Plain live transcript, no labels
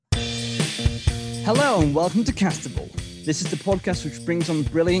Hello and welcome to Castable. This is the podcast which brings on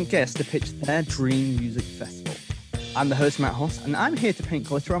brilliant guests to pitch their dream music festival. I'm the host Matt Hoss, and I'm here to paint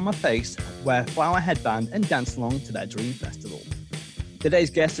glitter on my face, wear flower headband and dance along to their dream festival. Today's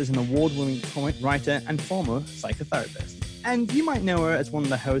guest is an award-winning comic writer and former psychotherapist. And you might know her as one of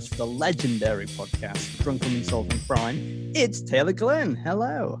the hosts for the legendary podcast, Drunkenly Solving Crime. It's Taylor Glenn.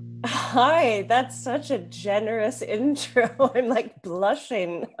 Hello. Hi, that's such a generous intro. I'm like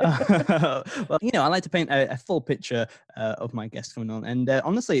blushing. Well, I like to paint a full picture of my guest coming on. And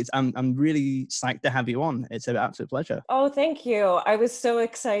honestly, I'm really psyched to have you on. It's an absolute pleasure. Oh, thank you. I was so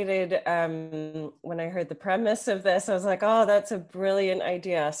excited when I heard the premise of this. I was like, oh, that's a brilliant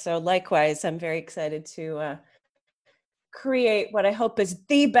idea. So likewise, I'm very excited to create what I hope is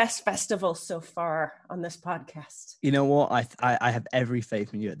the best festival so far on this podcast. You know what? I have every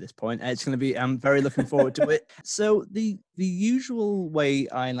faith in you at this point. It's going to be. I'm very looking forward to it. So the usual way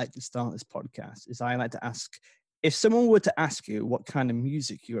I like to start this podcast is I like to ask, if someone were to ask you what kind of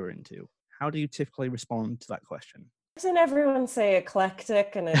music you are into, how do you typically respond to that question? Doesn't everyone say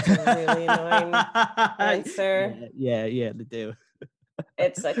eclectic? And it's a really annoying answer. Yeah, they do.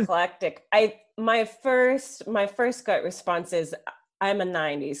 It's eclectic. My first gut response is I'm a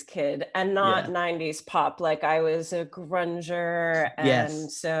 90s kid and not 90s pop. Like I was a grunger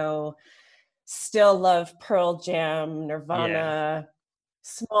and so still love Pearl Jam, Nirvana,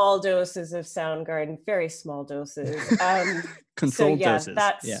 small doses of Soundgarden, very small doses. Controlled doses.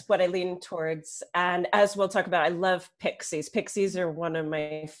 That's what I lean towards. And as we'll talk about, I love Pixies. Pixies are one of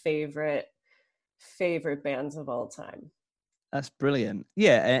my favorite bands of all time. That's brilliant.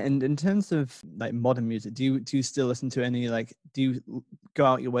 Yeah, and in terms of like modern music, do you still listen to any, like, do you go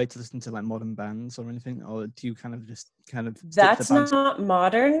out your way to listen to like modern bands or anything, or do you kind of That's not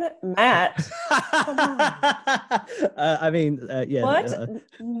modern, Matt. Come on. What?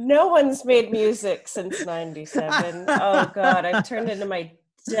 No one's made music since 97. Oh God, I've turned into my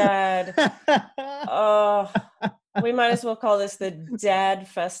dad. Oh, we might as well call this the Dad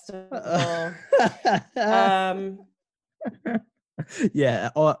Festival.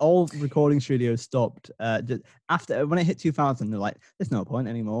 All recording studios stopped after when it hit 2000. They're like, there's no point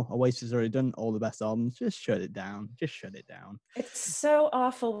anymore. Oasis already done all the best albums. Just shut it down. It's so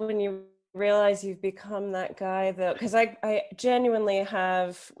awful when you realize you've become that guy, though, because I genuinely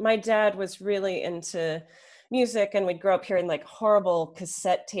have. My dad was really into music, and we'd grow up hearing like horrible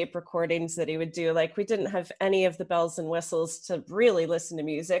cassette tape recordings that he would do. Like we didn't have any of the bells and whistles to really listen to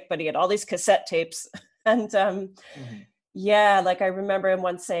music, but he had all these cassette tapes. And like I remember him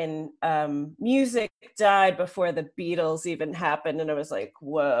once saying, music died before the Beatles even happened. And I was like,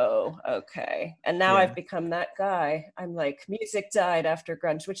 whoa, okay. And now I've become that guy. I'm like, music died after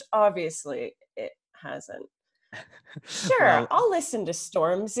grunge, which obviously it hasn't. Sure, I'll listen to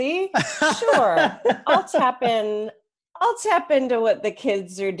Stormzy. Sure, I'll tap into what the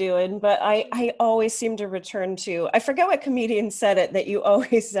kids are doing, but I always seem to return to, I forget what comedian said it, that you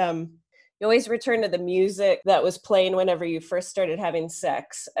always return to the music that was playing whenever you first started having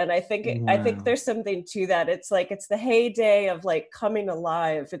sex. And I think there's something to that. It's like, it's the heyday of like coming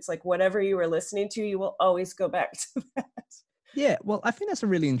alive. It's like whatever you were listening to, you will always go back to that. Yeah, well, I think that's a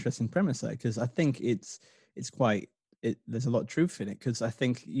really interesting premise there, because I think there's a lot of truth in it, because I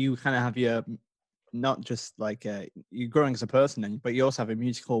think you kind of have your, not just like you're growing as a person, but you also have a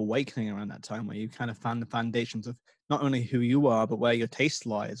musical awakening around that time where you kind of found the foundations of not only who you are, but where your tastes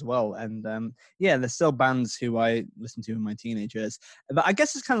lie as well. And there's still bands who I listened to in my teenage years, but I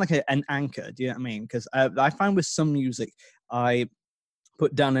guess it's kind of like an anchor. Do you know what I mean? Because I find with some music, I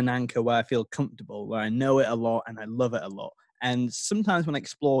put down an anchor where I feel comfortable, where I know it a lot and I love it a lot. And sometimes when I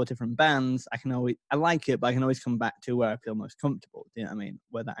explore different bands, I like it, but I can always come back to where I feel most comfortable. Do you know what I mean?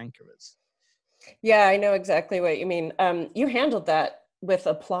 Where that anchor is. Yeah, I know exactly what you mean. You handled that with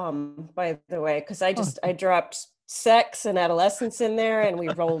aplomb, by the way, because I dropped sex and adolescence in there and we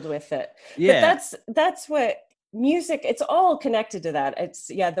rolled with it. Yeah. But that's what music, it's all connected to that. It's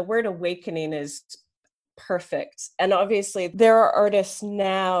the word awakening is perfect. And obviously there are artists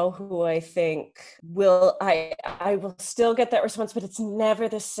now who I think I will still get that response, but it's never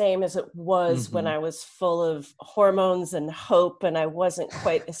the same as it was when I was full of hormones and hope and I wasn't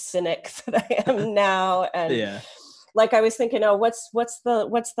quite as cynic that I am now. And like I was thinking, what's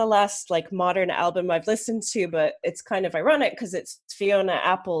the last like modern album I've listened to? But it's kind of ironic because it's Fiona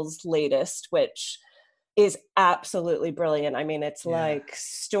Apple's latest, which is absolutely brilliant. I mean, it's like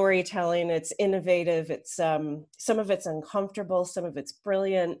storytelling, it's innovative, it's some of it's uncomfortable, some of it's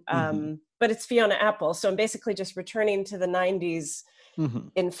brilliant, but it's Fiona Apple. So I'm basically just returning to the 90s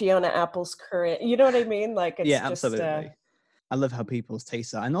in Fiona Apple's current, you know what I mean? Like it's absolutely. I love how people's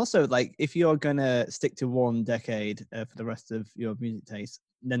tastes are. And also, like, if you're going to stick to one decade for the rest of your music taste,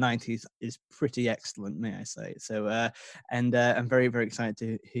 the 90s is pretty excellent, may I say. So, I'm very, very excited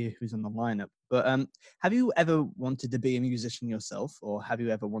to hear who's on the lineup. But have you ever wanted to be a musician yourself, or have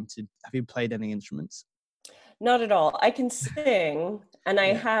you played any instruments? Not at all. I can sing, and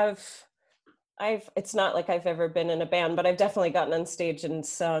Yeah. it's not like I've ever been in a band, but I've definitely gotten on stage and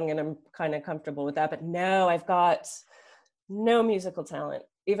sung, and I'm kind of comfortable with that. But no, I've got no musical talent,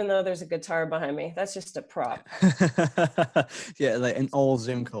 even though there's a guitar behind me. That's just a prop. Yeah, like in all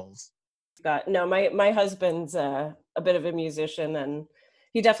Zoom calls. No, my husband's a bit of a musician, and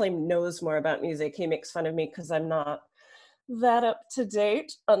he definitely knows more about music. He makes fun of me because I'm not that up to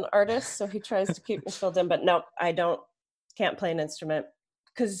date on artists, so he tries to keep me filled in. But no, can't play an instrument.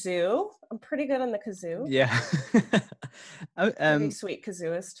 Kazoo, I'm pretty good on the kazoo. Yeah. Oh, Pretty sweet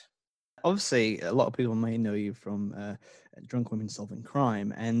kazooist. obviously, a lot of people may know you from Drunk Women Solving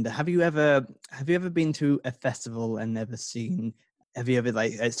Crime. And have you ever been to a festival and never seen? Have you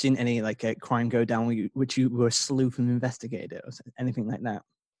ever seen any crime go down which you were a sleuth and investigator or anything like that?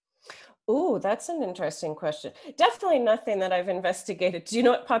 Ooh, that's an interesting question. Definitely nothing that I've investigated. Do you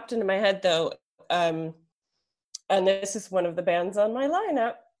know what popped into my head though? And this is one of the bands on my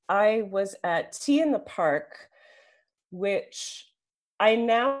lineup. I was at Tea in the Park, which I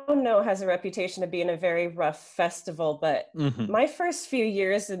now know has a reputation of being a very rough festival, but Mm-hmm. my first few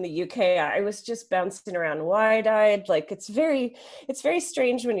years in the UK, I was just bouncing around wide-eyed. Like it's very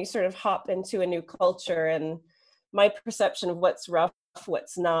strange when you sort of hop into a new culture, and my perception of what's rough,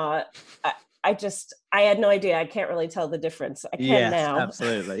 what's not. I had no idea. I can't really tell the difference. I can Yes, now.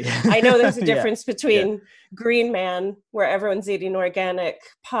 absolutely. I know there's a Yeah, difference between Green Man, where everyone's eating organic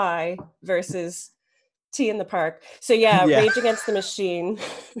pie, versus Tea in the Park. So yeah, yeah, Rage Against the Machine.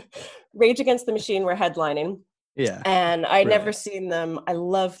 Rage Against the Machine were headlining, yeah. and I'd never Brilliant. seen them. I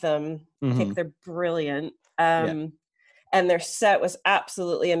love them. I Mm-hmm. think they're brilliant. Yeah. And their set was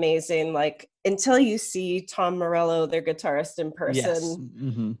absolutely amazing. Like until you see Tom Morello, their guitarist, in Yes. person,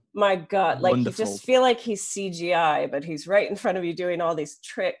 Mm-hmm. my God, like you Wonderful. just feel like he's CGI, but he's right in front of you doing all these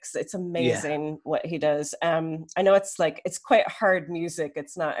tricks. It's Yeah. amazing what he does. I know it's quite hard music.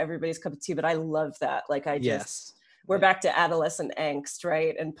 It's not everybody's cup of tea, but I love that. Like Yes. we're Yeah. back to adolescent angst,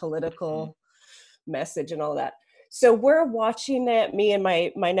 right? And Mhm. political message and all that. So we're watching it, me and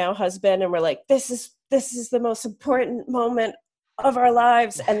my now husband, and we're like, this is the most important moment of our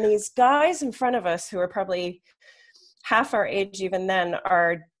lives. And these guys in front of us, who are probably half our age even then,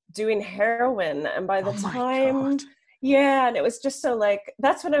 are doing heroin. And by the Oh my God. time, yeah, and it was just so like,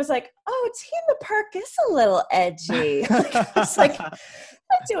 that's when I was like, oh, Tea in the Park is a little edgy. Like, it's like,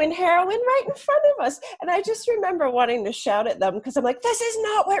 they're doing heroin right in front of us. And I just remember wanting to shout at them because I'm like, this is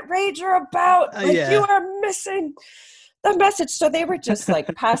not what Rage are about. Like, you Yeah. are missing the message. So they were just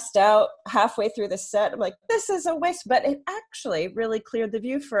like passed out halfway through the set. I'm like, this is a waste. But it actually really cleared the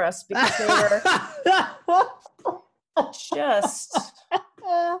view for us because they were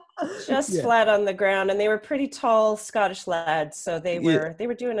just Yeah. flat on the ground, and they were pretty tall Scottish lads, so they Yeah.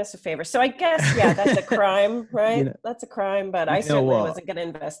 were doing us a favor. So I guess, yeah, that's a crime, right? That's a crime, but You I know certainly what? wasn't going to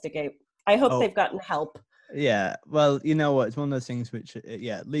investigate. I hope Oh, they've gotten help. yeah. Well, you know what? It's one of those things which,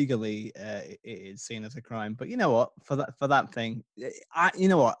 legally, it is seen as a crime. But you know what? For that thing, you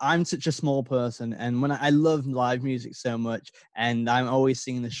know what? I'm such a small person, and when I love live music so much, and I'm always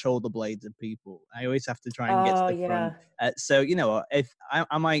seeing the shoulder blades of people. I always have to try and get to Oh, the front. yeah. So you know what? If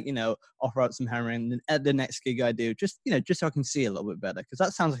I might, offer out some heroin at the next gig I do, just so I can see a little bit better, because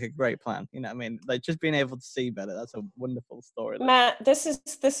that sounds like a great plan. You know what I mean? Like just being able to see better. That's a wonderful story. Matt, this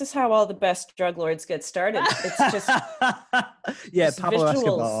is how all the best drug lords get started. It's just Yeah, just Pablo visuals.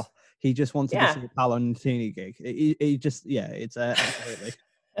 Escobar. He just wanted to Yeah. see a Paolo Nutini gig. He just, it's absolutely.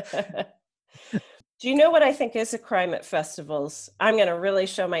 Do you know what I think is a crime at festivals? I'm going to really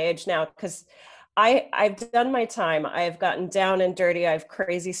show my age now because I've done my time. I've gotten down and dirty. I have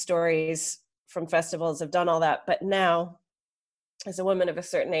crazy stories from festivals. I've done all that. But now, as a woman of a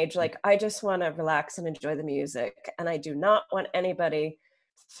certain age, like I just want to relax and enjoy the music. And I do not want anybody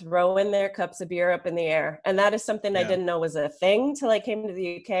throwing their cups of beer up in the air. And that is something I Yeah. didn't know was a thing till I came to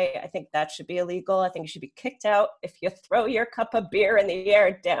the UK. I think that should be illegal. I think you should be kicked out if you throw your cup of beer in the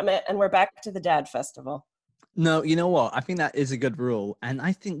air, damn it. And we're back to the dad festival. No, you know what? I think that is a good rule, and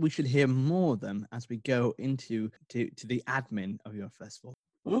I think we should hear more of them as we go into to the admin of your festival.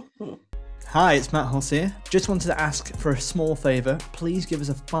 Mm-hmm. Hi, it's Matt Hulse here. Just wanted to ask for a small favour. Please give us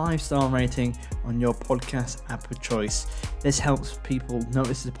a 5-star rating on your podcast app of choice. This helps people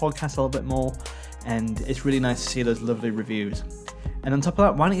notice the podcast a little bit more, and it's really nice to see those lovely reviews. And on top of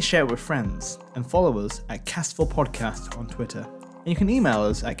that, why don't you share it with friends and follow us at Castful Podcast on Twitter. And you can email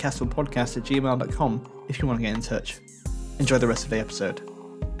us at castfulpodcast@gmail.com if you want to get in touch. Enjoy the rest of the episode.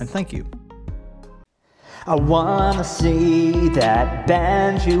 And thank you. I wanna see that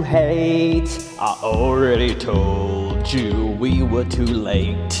band you hate. I already told you we were too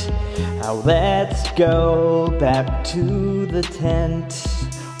late. Now let's go back to the tent.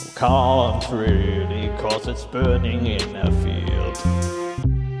 Can't really, cause it's burning in a field.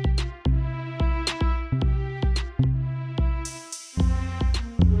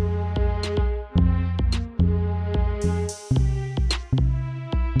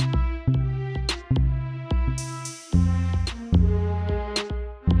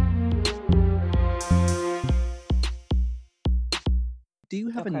 Do you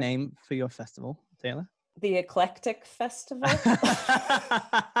have a name for your festival, Taylor? The Eclectic Festival.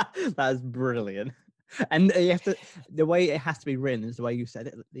 That's brilliant. And you have to, the way it has to be written is the way you said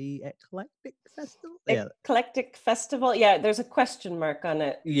it. The Eclectic Festival? Eclectic Festival. Yeah, there's a question mark on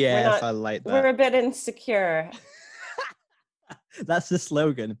it. Yes, I like that. We're a bit insecure. That's the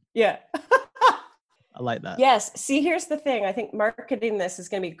slogan. Yeah. I like that. Yes. See, here's the thing. I think marketing this is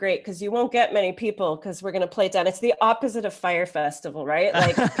going to be great because you won't get many people because we're going to play it down. It's the opposite of Fire Festival, right?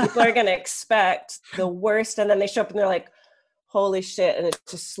 Like people are going to expect the worst. And then they show up and they're like, holy shit. And it's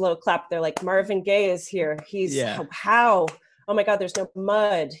just slow clap. They're like, Marvin Gaye is here. He's how? Oh my God, there's no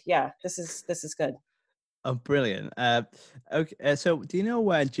mud. Yeah, this is good. Oh, brilliant. Okay. So do you know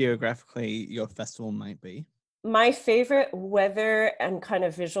where geographically your festival might be? My favorite weather and kind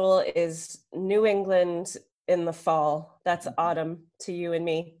of visual is New England in the fall. That's autumn to you and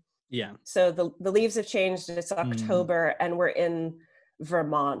me. Yeah. So the leaves have changed. It's October and we're in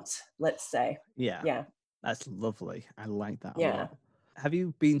Vermont, let's say. Yeah. Yeah. That's lovely. I like that a lot. Have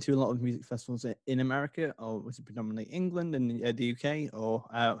you been to a lot of music festivals in America, or was it predominantly England and the UK, or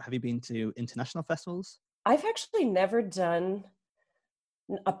have you been to international festivals? I've actually never done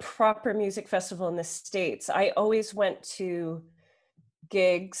a proper music festival in the States. I always went to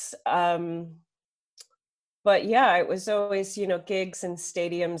gigs. But yeah, it was always, gigs and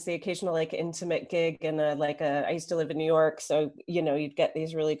stadiums, the occasional like intimate gig and I used to live in New York. So, you'd get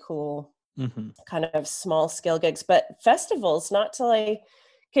these really cool kind of small scale gigs, but festivals, not till I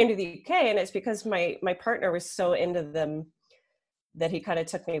came to the UK. And it's because my partner was so into them that he kind of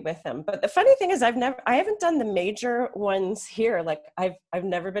took me with him. But the funny thing is I haven't done the major ones here. Like I've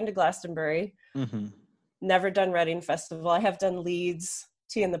never been to Glastonbury, never done Reading Festival. I have done Leeds,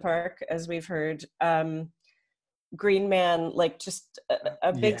 Tea in the Park, as we've heard, Green Man, like just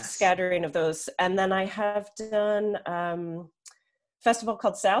a big scattering of those. And then I have done festival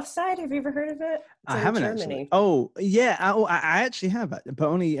called Southside. Have you ever heard of it? I haven't actually. Oh yeah, I actually have, but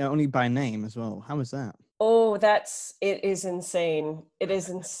only by name as well. How was that? Oh, it is insane. It is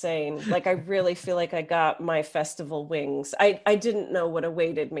insane. Like, I really feel like I got my festival wings. I didn't know what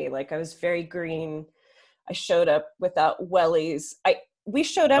awaited me. Like, I was very green. I showed up without wellies. We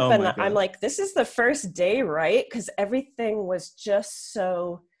showed up and I'm like, this is the first day, right? Because everything was just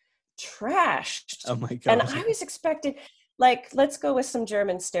so trashed. Oh my God. And I was expecting, like, let's go with some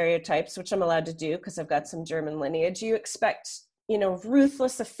German stereotypes, which I'm allowed to do because I've got some German lineage. You expect,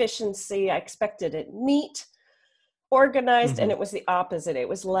 ruthless efficiency. I expected it neat, organized, and it was the opposite. It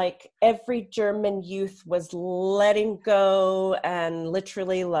was like every German youth was letting go and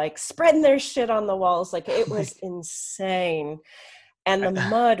literally like spreading their shit on the walls. Like it was insane. And the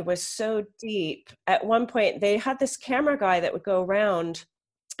mud was so deep. At one point, they had this camera guy that would go around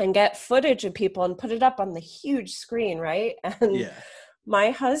and get footage of people and put it up on the huge screen, right? And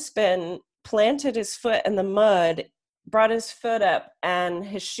my husband planted his foot in the mud, brought his foot up, and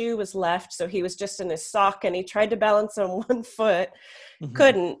his shoe was left, so he was just in his sock, and he tried to balance on one foot,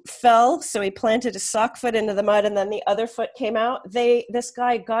 couldn't, fell, so he planted his sock foot into the mud, and then the other foot came out. This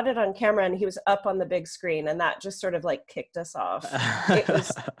guy got it on camera, and he was up on the big screen, and that just sort of like kicked us off. It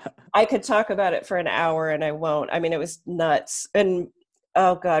was, I could talk about it for an hour, and I won't. I mean, it was nuts. And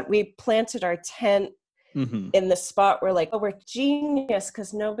oh God, we planted our tent in the spot where like, we're genius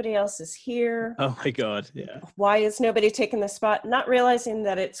because nobody else is here. Oh my God, yeah. Why is nobody taking the spot? Not realizing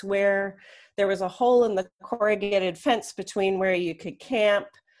that it's where there was a hole in the corrugated fence between where you could camp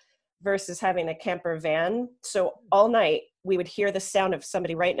versus having a camper van. So all night we would hear the sound of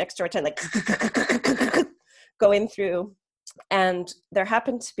somebody right next to our tent, like going through. And there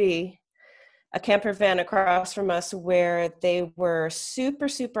happened to be a camper van across from us where they were super,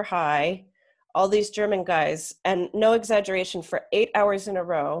 super high, all these German guys, and no exaggeration, for 8 hours in a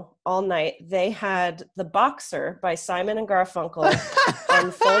row, all night, they had The Boxer by Simon and Garfunkel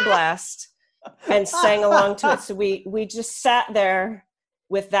on full blast. and sang along to it. So we just sat there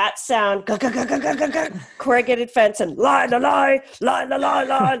with that sound, corrugated fence, and lie, la, lie, lie, la, lie,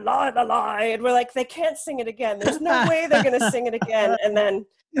 lie, lie, la, lie. And we're like, they can't sing it again. There's no way they're going to sing it again. And then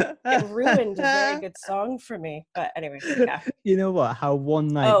it ruined a very good song for me. But anyway, yeah. You know what? How one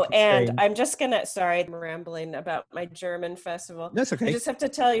night. Oh, could and change- I'm just going to, sorry, I'm rambling about my German festival. That's okay. I just have to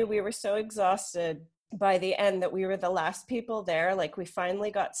tell you, we were so exhausted by the end that we were the last people there. Like, we finally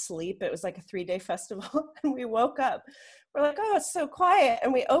got sleep. It was like a 3-day festival, and we woke up. We're like, oh, it's so quiet.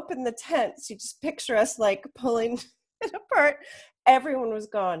 And we opened the tents. You just picture us like pulling it apart. Everyone was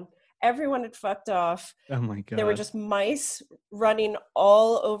gone. Everyone had fucked off. Oh my God. There were just mice running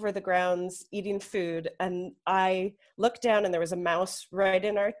all over the grounds, eating food. And I looked down and there was a mouse right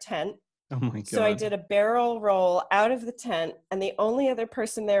in our tent. Oh my God. So I did a barrel roll out of the tent. And the only other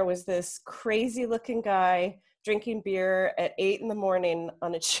person there was this crazy looking guy drinking beer at 8 a.m.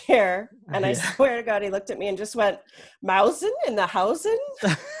 on a chair. And I swear to God, he looked at me and just went, "Mausen in the housen?"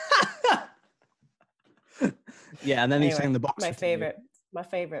 Yeah, and then he Anyway, sang the box. my favorite.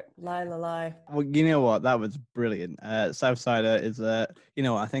 Lie, la, lie. Well, you know what? That was brilliant. Southsider is, you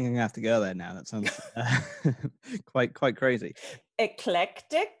know what? I think I'm gonna have to go there now. That sounds quite crazy.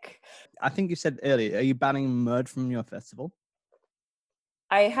 Eclectic. I think you said earlier, are you banning mud from your festival?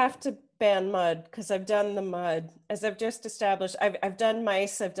 I have to ban mud because I've done the mud. As I've just established, I've done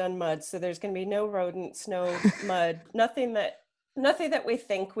mice, I've done mud. So there's going to be no rodents, no mud, nothing that we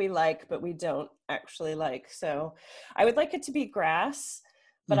think we like, but we don't actually like. So I would like it to be grass,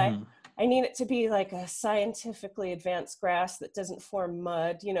 but I need it to be like a scientifically advanced grass that doesn't form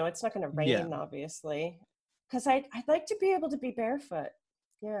mud. You know, it's not going to rain, obviously, because I'd like to be able to be barefoot.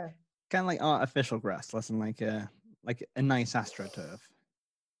 Yeah. Kind of like artificial grass, less than like a nice astroturf.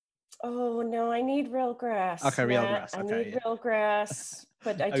 Oh no, I need real grass. Okay, real Matt. grass. I Okay, need real grass,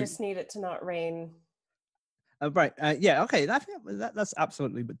 but I Oh. just need it to not rain. Right. Yeah. Okay. That's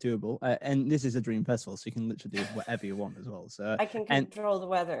absolutely doable. And this is a dream festival, so you can literally do whatever you want as well. So I can control the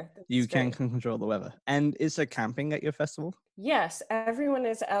weather. That's you can great. control the weather. And is there camping at your festival? Yes, everyone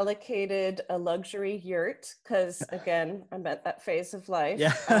is allocated a luxury yurt because, again, I'm at that phase of life.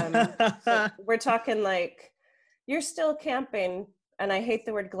 Yeah. So we're talking like you're still camping, and I hate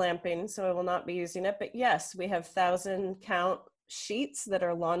the word glamping, so I will not be using it. But yes, we have 1,000-count sheets that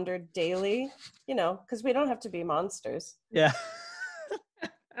are laundered daily, you know, because we don't have to be monsters. Yeah.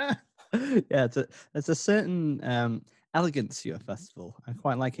 Yeah. There's a certain elegance to your festival. I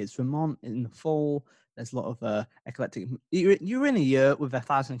quite like it. It's Vermont in the fall. There's a lot of eclectic. You're in a yurt with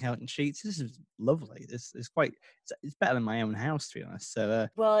 1,000-count sheets. This is lovely. It's better than my own house, to be honest. So.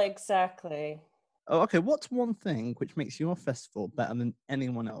 Well, exactly. Oh, okay. What's one thing which makes your festival better than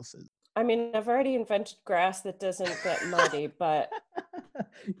anyone else's? I mean, I've already invented grass that doesn't get muddy, but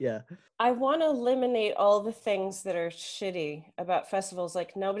Yeah. I want to eliminate all the things that are shitty about festivals.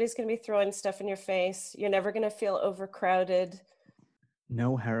 Like, nobody's going to be throwing stuff in your face. You're never going to feel overcrowded.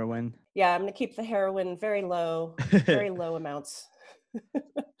 No heroin. Yeah, I'm going to keep the heroin very low amounts.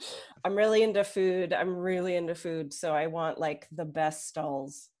 I'm really into food. So I want like the best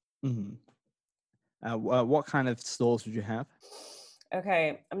stalls. Hmm. What kind of stalls would you have?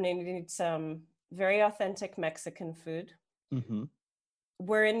 Okay, I'm going to need some very authentic Mexican food. Mm-hmm.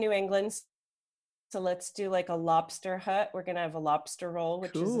 We're in New England, so let's do like a lobster hut. We're going to have a lobster roll,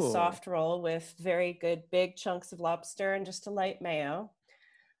 which is Cool. a soft roll with very good big chunks of lobster and just a light mayo.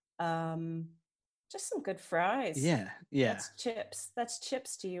 Just some good fries. Yeah. That's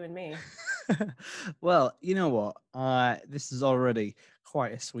chips to you and me. Well, you know what? This is already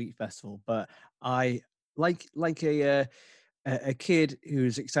quite a sweet festival, but I like a kid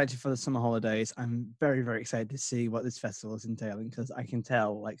who's excited for the summer holidays. I'm very, very excited to see what this festival is entailing because I can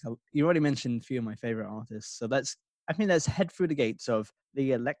tell, like, you already mentioned a few of my favorite artists. So let's head through the gates of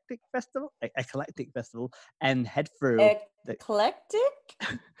the Eclectic Festival, and head through. Eclectic?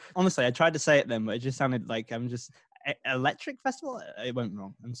 Honestly, I tried to say it then, but it just sounded like I'm just Electric Festival. It went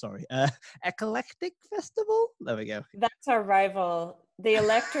wrong. I'm sorry. Eclectic Festival. There we go. That's our rival. The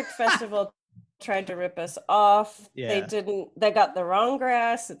Electric Festival tried to rip us off. Yeah. They got the wrong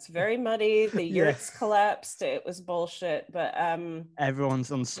grass. It's very muddy. The Yeah. yurts collapsed. It was bullshit. But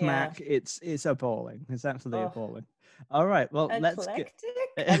Everyone's on smack. It's appalling. It's absolutely appalling. All right. Well, let's eclectic.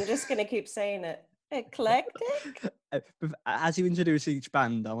 get. I'm just gonna keep saying it. Eclectic. As you introduce each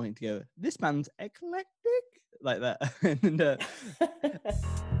band, I want you to go, this band's eclectic, like that. And,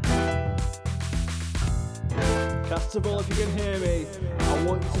 Castable, if you can hear me, I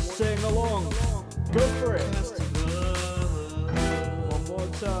want you to sing along. Go for it. One more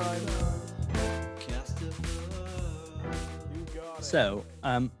time. You got it. So,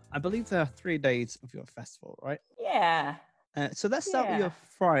 I believe there are 3 days of your festival, right? Yeah. So let's start with your Yeah.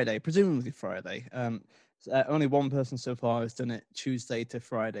 Friday, presumably Friday. Only one person so far has done it Tuesday to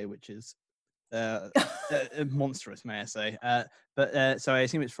Friday, which is uh, monstrous, may I say. So I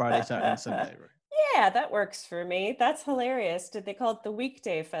assume it's Friday, Saturday, and Sunday, right? Yeah, that works for me. That's hilarious. Did they call it the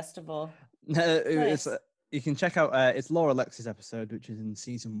weekday festival? No, it's Nice. you can check out it's Laura Lex's episode, which is in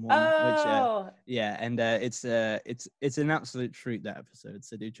season 1. Which Oh, yeah, and it's an absolute treat, that episode.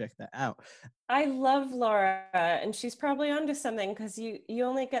 So do check that out. I love Laura, and she's probably onto something because you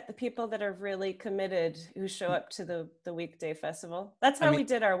only get the people that are really committed who show up to the weekday festival. That's I how mean, we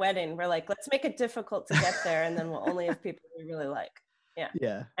did our wedding. We're like, let's make it difficult to get there, and then we'll only have people we really like. Yeah.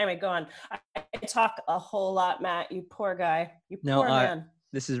 yeah. Anyway, go on. I talk a whole lot, Matt. You poor guy. You No, poor man.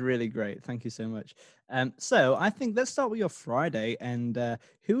 this is really great. Thank you so much. So I think let's start with your Friday. And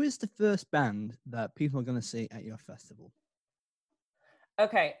who is the first band that people are going to see at your festival?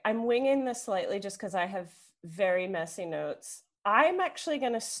 Okay, I'm winging this slightly just because I have very messy notes. I'm actually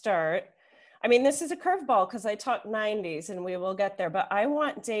going to start. I mean, this is a curveball because I talk 90s and we will get there, but I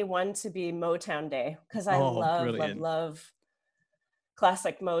want day one to be Motown Day because I Oh, love, love, brilliant. love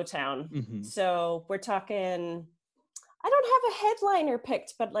classic Motown. Hmm. So we're talking, I don't have a headliner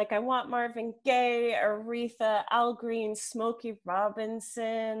picked, but like I want Marvin Gaye, Aretha, Al Green, Smokey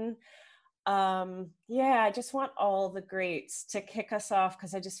Robinson. Yeah, I just want all the greats to kick us off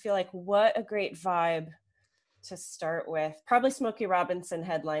because I just feel like what a great vibe to start with. Probably Smokey Robinson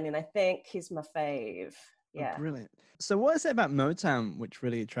headlining. I think he's my fave. Oh, Yeah. brilliant. So what is it about Motown which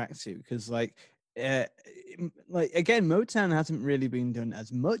really attracts you? Because uh, like again, Motown hasn't really been done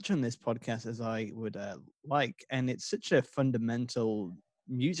as much on this podcast as I would like, and it's such a fundamental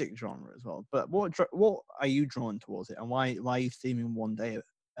music genre as well. But what are you drawn towards it, and why are you theming one day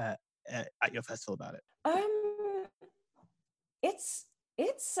uh, at your festival about it? Um it's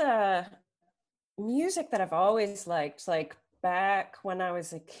music that I've always liked, like back when I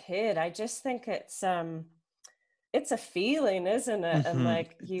was a kid. I just think it's a feeling, isn't it? And Hmm.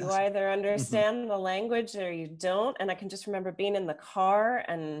 like you That's either hmm understand the language or you don't. And I can just remember being in the car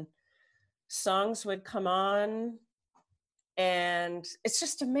and songs would come on and it's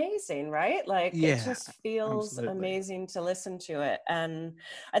just amazing, right? Like it yeah, just feels absolutely. amazing to listen to it. And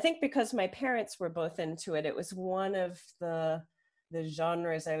I think because my parents were both into it, it was one of the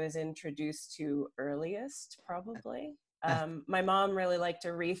genres I was introduced to earliest, probably. Uh, My mom really liked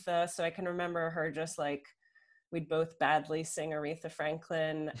Aretha, so I can remember her just like we'd both badly sing Aretha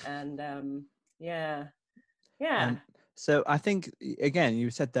Franklin, and yeah, yeah. Um, so I think again, you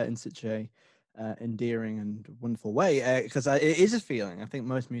said that in such a endearing and wonderful way because it is a feeling. I think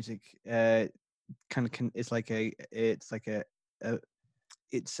most music kind of can. A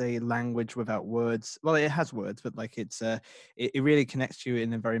it's a language without words. Well, it has words, but like it really connects you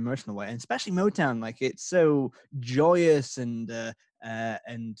in a very emotional way, and especially Motown. Like it's so joyous and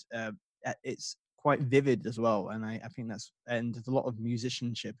it's quite vivid as well. And I think and there's a lot of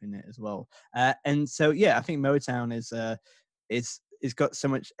musicianship in it as well. And so yeah, I think Motown is got so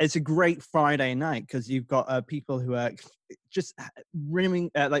much. It's a great Friday night because you've got people who are just brimming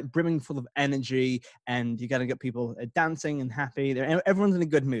full of energy, and you got to get people dancing and happy. Everyone's in a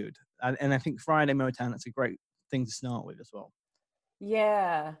good mood, and I think Friday Motown, that's a great thing to start with as well.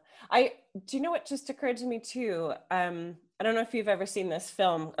 Yeah. I do you know what just occurred to me too? I don't know if you've ever seen this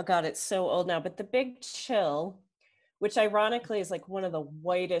film. Oh God, it's so old now, but The Big Chill, which ironically is like one of the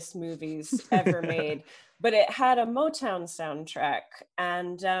whitest movies ever made, but it had a Motown soundtrack.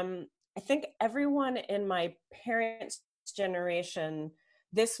 And I think everyone in my parents' generation,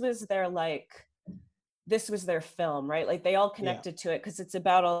 this was their like this was their film, right? Like they all Yeah. connected to it because it's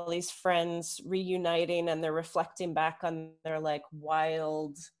about all these friends reuniting and they're reflecting back on their like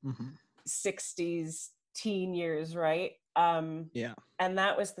wild Hmm. 60s teen years, right? Yeah. And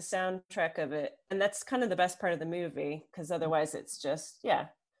that was the soundtrack of it. And that's kind of the best part of the movie because otherwise it's just, yeah,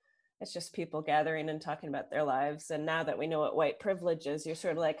 it's just people gathering and talking about their lives. And now that we know what white privilege is, you're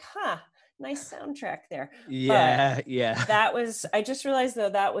sort of like, huh, nice soundtrack there. But Yeah. Yeah. that was I just realized though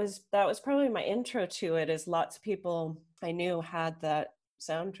that was probably my intro to it is lots of people I knew had that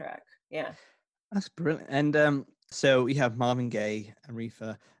soundtrack. Yeah. That's brilliant. And so we have Marvin Gaye,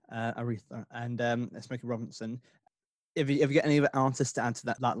 Aretha, and Smokey Robinson. Have you got any other artists to add to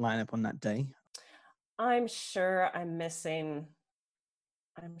that lineup on that day? I'm sure I'm missing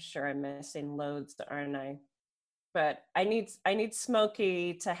loads, aren't I? But I need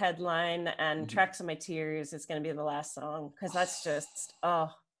Smokey to headline and Mhm. Tracks of My Tears is gonna be the last song because that's just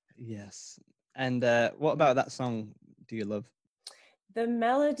Yes. And what about mm. that song? Do you love? The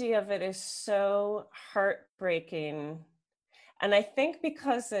melody of it is so heartbreaking. And I think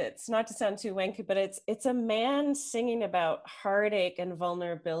because it's not to sound too wanky, but it's a man singing about heartache and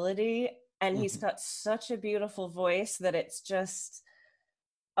vulnerability, and he's Mhm. got such a beautiful voice that it's just,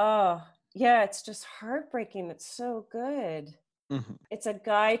 oh, yeah, it's just heartbreaking. It's so good. Mhm. It's a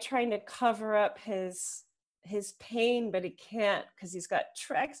guy trying to cover up his pain, but he can't because he's got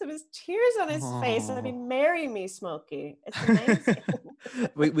tracks of his tears on his face. I Oh. mean, marry me, Smokey. It's amazing.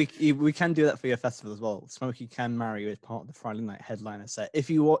 We can do that for your festival as well. Smokey can marry you as part of the Friday night headliner set if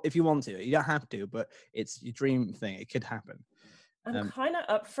you want to. You don't have to, but it's your dream thing. It could happen. I'm Um, kind of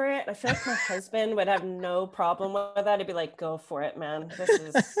up for it. I feel like my husband would have no problem with that. He'd be like, "Go for it, man. This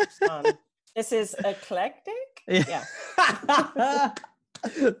is fun. This is eclectic." Yeah. yeah.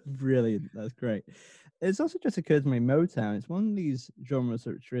 Brilliant. That's great. It's also just occurred to me, Motown. It's one of these genres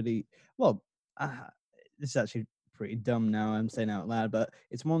that's really well. Uh, this is actually pretty dumb now. I'm saying out loud, but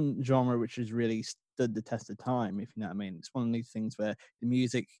it's one genre which has really stood the test of time. If you know what I mean, it's one of these things where the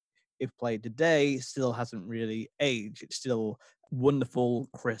music, if played today, still hasn't really aged. It's still wonderful,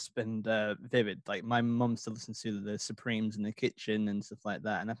 crisp, and vivid. Like my mum still listens to the Supremes in the kitchen and stuff like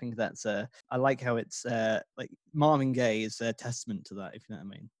that. And I think that's I like how it's like Marvin Gaye is a testament to that. If you know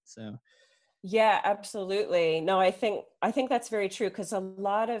what I mean. So Yeah, absolutely. No, I think that's very true because a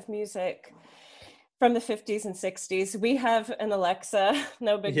lot of music from the 50s and 60s, we have an Alexa,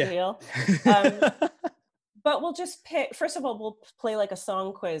 no big yeah. deal. Um, but we'll just pick, first of all, we'll play like a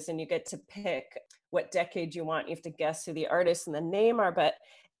song quiz and you get to pick what decade you want. You have to guess who the artist and the name are. But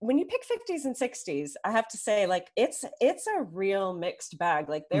when you pick 50s and 60s, I have to say, like, it's a real mixed bag.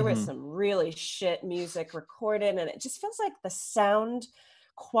 Like there was hmm some really shit music recorded, and it just feels like the sound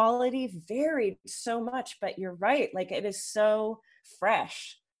quality varied so much. But you're right, like it is so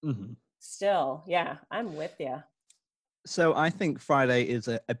fresh hmm still. Yeah, I'm with you. So I think Friday is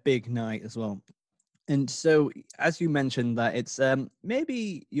a big night as well. And so, as you mentioned, that it's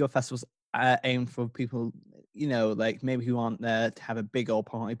maybe your festival's aimed for people, like maybe who aren't there to have a big old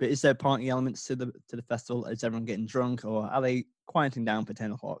party. But is there party elements to the festival? Is everyone getting drunk, or are they quieting down for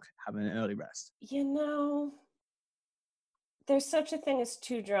 10 o'clock, having an early rest? You know, there's such a thing as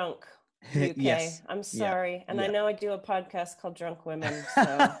too drunk, UK. Yes. I'm Yeah. sorry. And I Yeah. know I do a podcast called Drunk Women,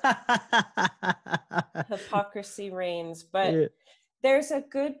 so hypocrisy reigns, but Yeah. there's a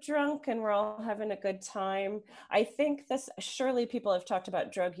good drunk and we're all having a good time. I think this, surely people have talked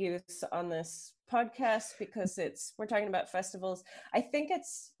about drug use on this podcast because we're talking about festivals. I think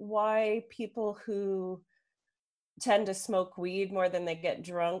it's why people who tend to smoke weed more than they get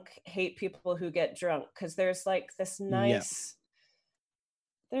drunk hate people who get drunk because Yeah.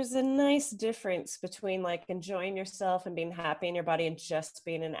 there's a nice difference between like enjoying yourself and being happy in your body and just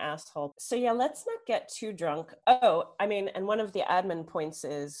being an asshole. So yeah, let's not get too drunk. Oh, I mean, and one of the admin points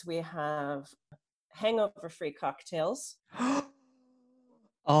is we have hangover free cocktails.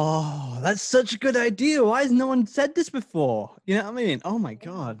 Oh, that's such a good idea. Why has no one said this before? You know what I mean? Oh my Yeah.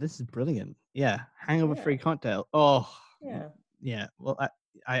 God, this is brilliant. Yeah, hangover Yeah. free cocktail. Oh, Yeah. yeah. Well,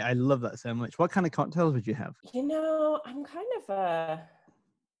 I love that so much. What kind of cocktails would you have? I'm kind of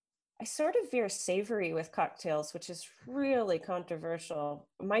I sort of veer savory with cocktails, which is really controversial.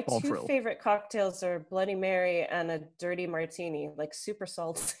 My All two thrill. favorite cocktails are Bloody Mary and a dirty martini, like super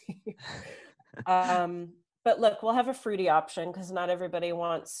salty. Um, but look, we'll have a fruity option because not everybody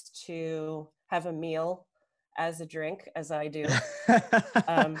wants to have a meal as a drink, as I do.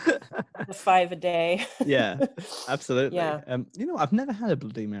 Um, the five a day. Yeah, absolutely. Yeah. I've never had a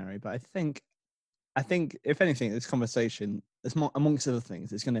Bloody Mary, but I think if anything, this conversation, it's more amongst other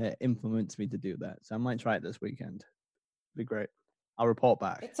things, it's going to influence me to do that. So I might try it this weekend. Be great. I'll report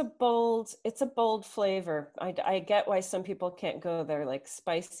back. It's a bold flavor. I get why some people can't go there, like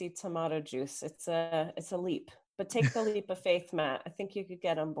spicy tomato juice. It's a leap. But take the leap of faith, Matt. I think you could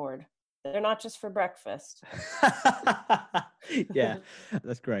get on board. They're not just for breakfast. Yeah,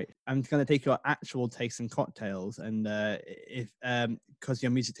 that's great. I'm going to take your actual taste in cocktails, and if because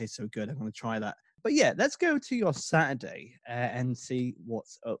your music tastes so good, I'm going to try that. But yeah, let's go to your Saturday and see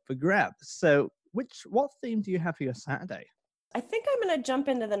what's up for grabs. So, what theme do you have for your Saturday? I think I'm going to jump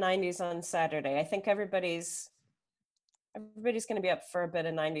into the 90s on Saturday. I think everybody's going to be up for a bit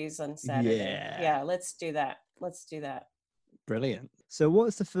of 90s on Saturday. Yeah, Yeah, let's do that. Let's do that. brilliant. So,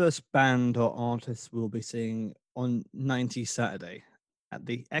 what's the first band or artist we'll be seeing on 90 Saturday at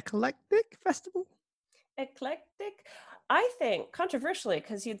the Eclectic Festival? Eclectic. I think controversially,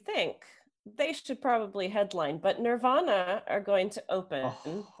 because you'd think they should probably headline, but Nirvana are going to open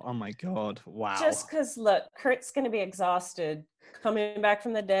Oh my God! just Wow. because look, Kurt's going to be exhausted coming back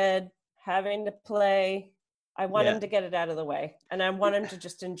from the dead, having to play I want Yeah. him to get it out of the way, and I want him to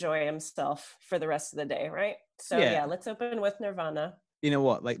just enjoy himself for the rest of the day, right? So Yeah. let's open with Nirvana. You know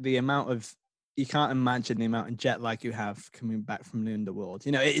what? Like the amount of you can't imagine the amount of jet lag you have coming back from the underworld.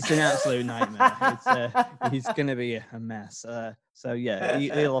 You know, it's an absolute nightmare. He's gonna be a mess. So yeah,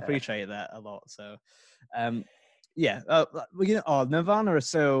 he'll appreciate that a lot. So, yeah. Nirvana are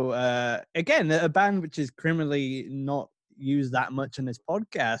so again a band which is criminally not used that much in this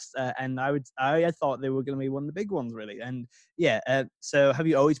podcast, and I thought they were going to be one of the big ones, really. And yeah. So have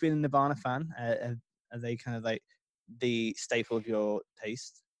you always been a Nirvana fan? Are they kind of like the staple of your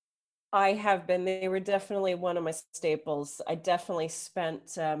taste? I have been. They were definitely one of my staples. I definitely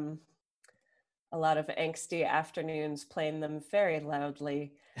spent a lot of angsty afternoons playing them very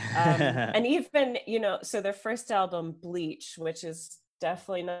loudly. And even, so their first album, Bleach, which is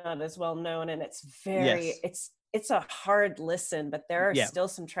definitely not as well known, and it's very, it's a hard listen, but there are still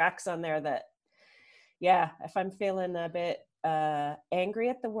some tracks on there that, if I'm feeling a bit angry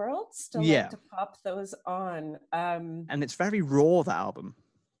at the world, still like to pop those on. And it's very raw, that album.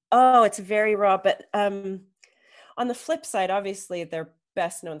 Oh, it's very raw. But on the flip side, obviously, their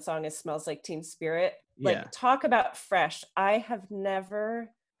best known song is Smells Like Teen Spirit. Like, talk about fresh. I have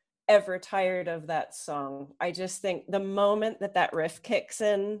never, ever tired of that song. I just think the moment that riff kicks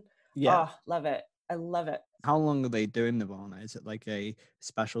in, love it. I love it. How long are they doing Nirvana? Is it like a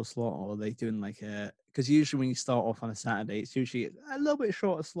special slot, or are they doing like a? Because usually when you start off on a Saturday, it's usually a little bit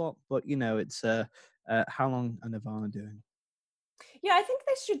shorter slot, but it's how long are Nirvana doing? Yeah, I think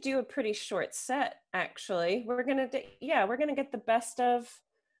they should do a pretty short set. Actually, we're gonna get the best of.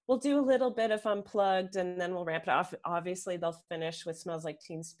 We'll do a little bit of Unplugged, and then we'll ramp it off. Obviously, they'll finish with Smells Like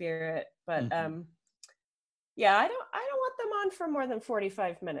Teen Spirit, but I don't want them on for more than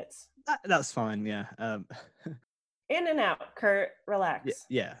 45 minutes. That's fine. Yeah. In and out, Kurt. Relax.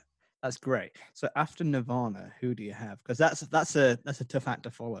 Yeah, that's great. So after Nirvana, who do you have? Because that's a tough act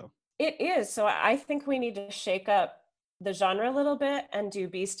to follow. It is. So I think we need to shake up the genre a little bit and do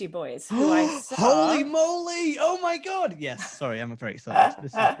Beastie Boys, who I saw. Holy moly! Oh my god! Yes, sorry, I'm very excited.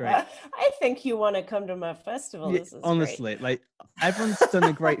 This is great. I think you want to come to my festival. This is honestly great. Like everyone's done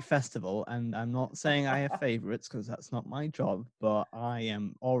a great festival, and I'm not saying I have favorites because that's not my job, but I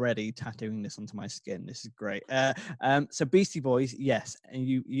am already tattooing this onto my skin. This is great. So Beastie Boys, yes, and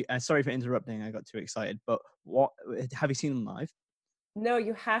you sorry for interrupting. I got too excited, but what have you seen them live? No,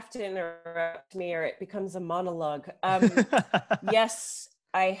 you have to interrupt me or it becomes a monologue. Yes,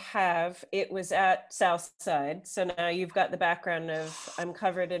 I have. It was at Southside. So now you've got the background of I'm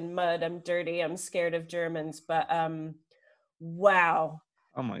covered in mud, I'm dirty, I'm scared of Germans. But wow.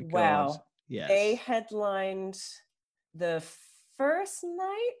 Oh my God. Wow. Yes. They headlined the first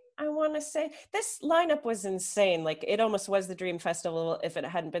night, I want to say. This lineup was insane. Like it almost was the Dream Festival if it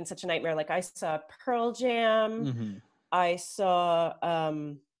hadn't been such a nightmare. Like I saw Pearl Jam. Mm-hmm. I saw I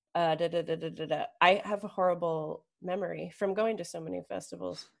have a horrible memory from going to so many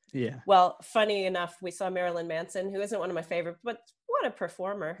festivals. Yeah. Well, funny enough, we saw Marilyn Manson, who isn't one of my favorite, but what a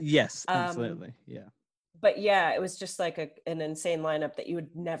performer. Yes, absolutely. Yeah. But yeah, it was just like an insane lineup that you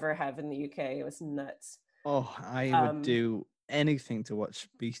would never have in the UK. It was nuts. Oh, I would do anything to watch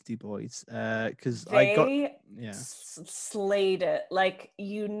Beastie Boys because slayed it. Like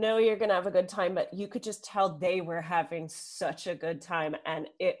you're gonna have a good time, but you could just tell they were having such a good time, and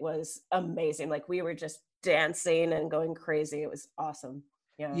it was amazing. Like we were just dancing and going crazy. It was awesome.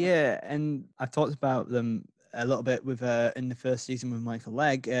 Yeah, and I talked about them a little bit with in the first season with Michael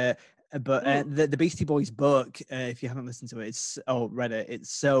Legg. But the Beastie Boys book, if you haven't listened to it, read it,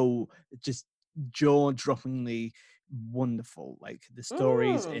 it's so just jaw-droppingly wonderful. Like the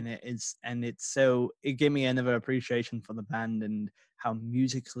stories in it it gave me another appreciation for the band and how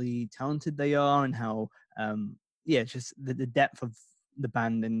musically talented they are, and how just the depth of the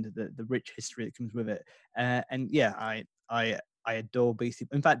band and the rich history that comes with it. I adore Beastie.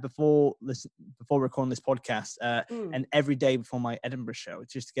 In fact, before recording this podcast, and every day before my Edinburgh show,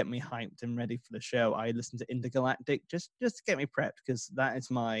 just to get me hyped and ready for the show, I listen to Intergalactic just to get me prepped, because that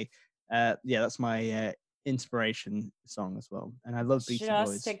is my that's my inspiration song as well. And I love Beastie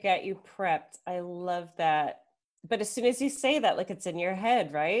Boys. Just to get you prepped. I love that. But as soon as you say that, like it's in your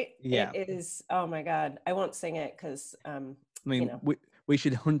head, right? Yeah. It is. Oh my God. I won't sing it because we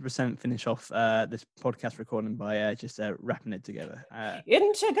should 100% finish off this podcast recording by just rapping it together.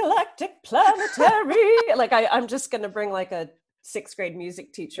 Intergalactic planetary. Like I'm just gonna bring like a 6th grade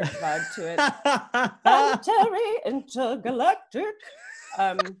music teacher vibe to it. Planetary, intergalactic.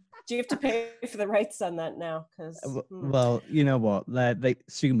 Do you have to pay for the rights on that now? Because Well, you know what? They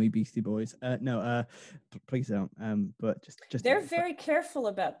sue me, Beastie Boys. No, please don't. But just they're very careful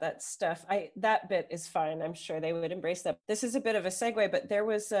about that stuff. That bit is fine. I'm sure they would embrace that. This is a bit of a segue, but there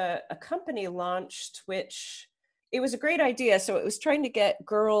was a company launched which it was a great idea. So it was trying to get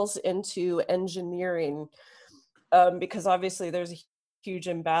girls into engineering, because obviously there's a huge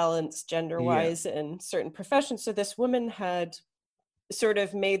imbalance gender-wise in certain professions. So this woman had sort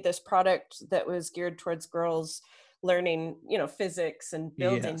of made this product that was geared towards girls learning, physics and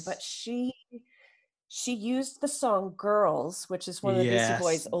building, but she used the song Girls, which is one of the Beastie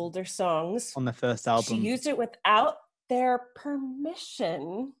Boys' older songs. On the first album. She used it without their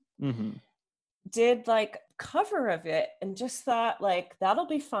permission, did like cover of it, and just thought like, that'll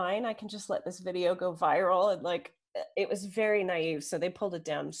be fine. I can just let this video go viral. And like, it was very naive. So they pulled it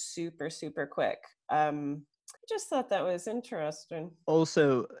down super, super quick. I just thought that was interesting.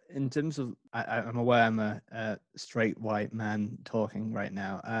 Also, in terms of, I'm aware I'm a straight white man talking right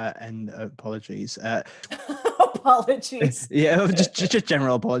now, and apologies. Apologies. Yeah, just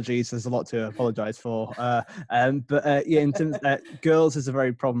general apologies. There's a lot to apologize for. But yeah, in terms of "Girls" is a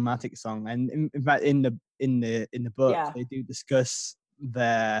very problematic song, and in fact, in the book, they do discuss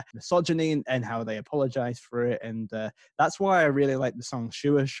their misogyny and how they apologize for it, and that's why I really like the song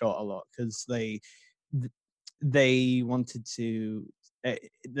 "Sure Shot" a lot, because they wanted to.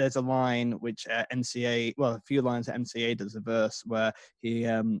 There's a line which MCA, well, a few lines that MCA does a verse where he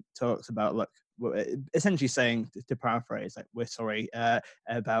talks about, look, essentially saying, to paraphrase, like, we're sorry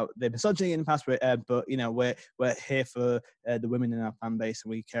about the misogyny in the past, but we're here for the women in our fan base, and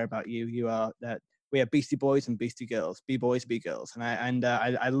we care about you. You are that. We are Beastie Boys and Beastie Girls, B boys, B girls, and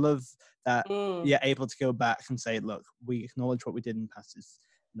I love that you're able to go back and say, look, we acknowledge what we did in the past is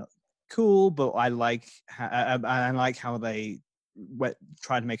not cool, but I like how they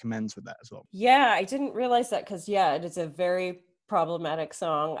try to make amends with that as well. Yeah, I didn't realize that, because it is a very problematic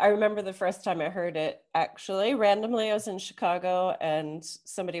song. I remember the first time I heard it, actually, randomly. I was in Chicago and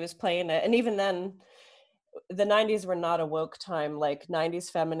somebody was playing it, and even then, the 90s were not a woke time. Like, 90s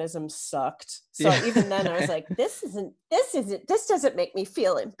feminism sucked. So even then I was like, this doesn't make me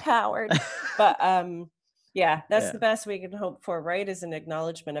feel empowered. But that's the best we can hope for, right? Is an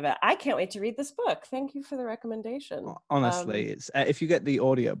acknowledgement of it. I can't wait to read this book. Thank you for the recommendation. Honestly, it's if you get the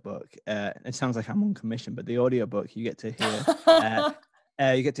audiobook, it sounds like I'm on commission, but the audiobook, you get to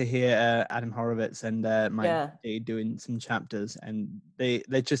hear Adam Horowitz and Mike D doing some chapters, and they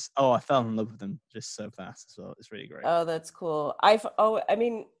just I fell in love with them just so fast as well. It's really great. Oh, that's cool. I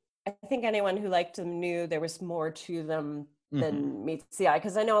think anyone who liked them knew there was more to them than meets the eye,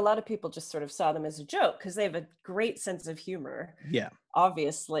 because I know a lot of people just sort of saw them as a joke, because they have a great sense of humor. Yeah,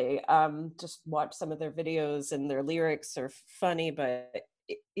 obviously. Just watch some of their videos, and their lyrics are funny, but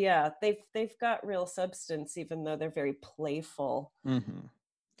they've got real substance, even though they're very playful in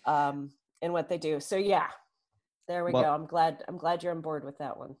what they do. So there we go. I'm glad you're on board with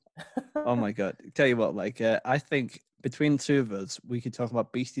that one. Oh my god! Tell you what, I think between the two of us, we could talk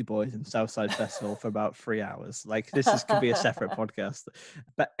about Beastie Boys and Southside Festival for about 3 hours. Like, could be a separate podcast.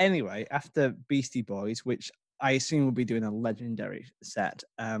 But anyway, after Beastie Boys, which I assume will be doing a legendary set,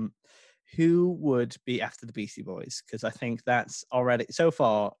 who would be after the Beastie Boys? Because I think that's already, so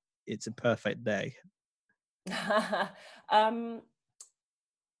far, it's a perfect day.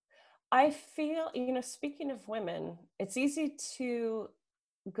 I feel, speaking of women, it's easy to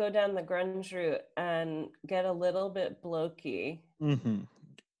go down the grunge route and get a little bit blokey.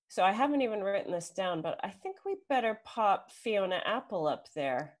 So I haven't even written this down, but I think we better pop Fiona Apple up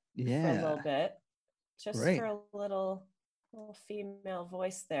there for a little bit, just for a little female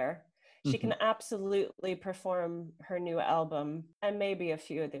voice there. She can absolutely perform her new album and maybe a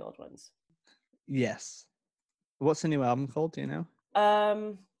few of the old ones. Yes. What's the new album called? Do you know?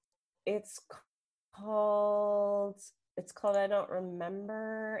 It's called I don't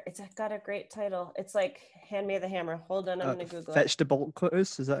remember. It's got a great title. It's like Hand Me the Hammer. Hold on, I'm gonna Google Fetch the Bolt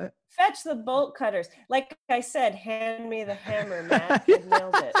Cutters, is that it? Fetch the Bolt Cutters. Like I said, Hand Me the Hammer, Matt. You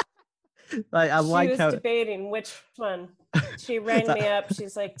nailed it. She was debating which one. She rang me up.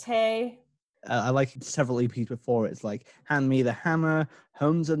 She's like, Tay. I like several EPs before. It's like, Hand Me the Hammer,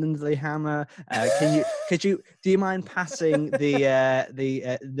 Homes and the Hammer. Do you mind passing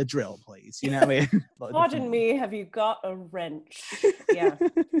the drill, please? You know what I mean? Pardon me, have you got a wrench? Yeah.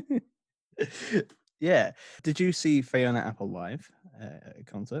 Yeah. Did you see Fiona Apple live at a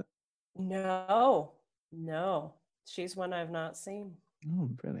concert? No. She's one I've not seen. Oh,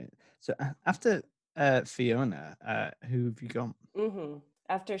 brilliant. So after Fiona, who have you got?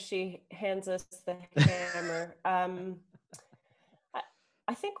 After she hands us the hammer,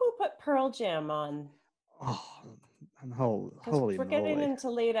 I think we'll put Pearl Jam on Oh, and because holy we're getting moly. into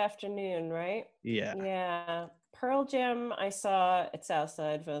late afternoon, right? Yeah. Yeah. Pearl Jam, I saw at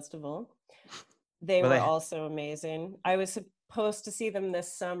Southside Festival. They Well, were they, also amazing. I was supposed to see them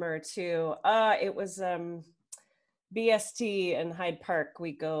this summer too. It was BST in Hyde Park.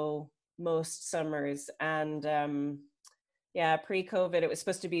 We go most summers, and yeah, pre-COVID, it was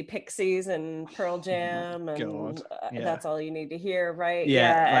supposed to be Pixies and Pearl oh my Jam, God. and Yeah. that's all you need to hear, right?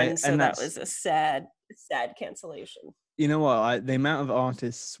 Yeah. Yeah, Like, and so and that that's, was a sad, sad cancellation. you know what, the amount of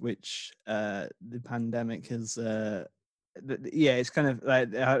artists which the pandemic has yeah, it's kind of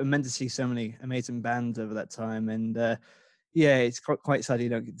like I meant to see so many amazing bands over that time, and yeah, it's quite sad you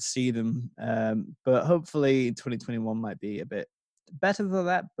don't get to see them, but hopefully 2021 might be a bit better than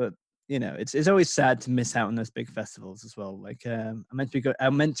that. But you know, it's always sad to miss out on those big festivals as well. Like I meant to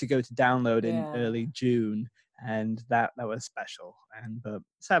go to Download in Yeah. early June, and that was special, and but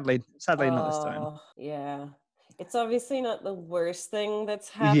sadly not this time. Oh, yeah. It's obviously not the worst thing that's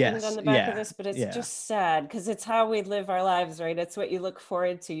happened on Yes, the back of yeah, this, but it's yeah. just sad because it's how we live our lives, right? It's what you look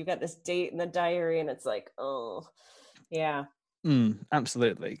forward to. You got this date in the diary, and it's like, oh, yeah.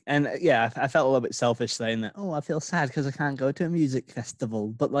 Absolutely. And yeah, I felt a little bit selfish saying that, oh, I feel sad because I can't go to a music festival.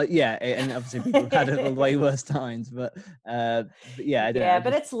 But like, yeah, and obviously people have had it way worse times. But yeah, I don't know. Yeah, I but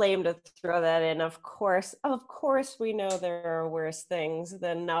just, it's lame to throw that in. Of course, we know there are worse things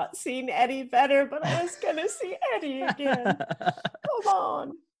than not seeing Eddie Vedder, but I was gonna see Eddie again. Come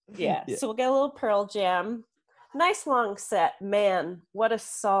on. Yeah, yeah. so we'll get a little Pearl Jam. Nice long set. Man, what a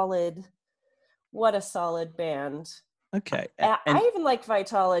solid band. Okay. And I even like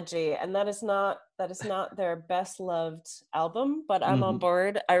Vitology, and that is not their best loved album, but I'm on mhm,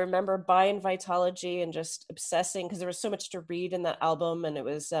 board. I remember buying Vitology and just obsessing because there was so much to read in that album, and it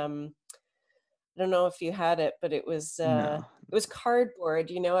was I don't know if you had it, but no. it was cardboard,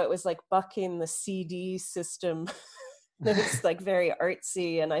 you know, it was like bucking the CD system. It was like very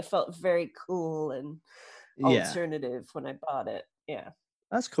artsy, and I felt very cool and Yeah, alternative when I bought it. Yeah.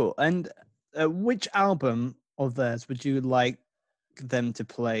 that's cool. And which album of theirs would you like them to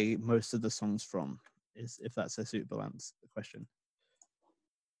play most of the songs from? Is if that's a suitable answer question.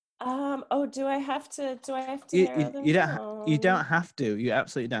 Oh, do I have to You, narrow you, them you don't you don't down? have to. You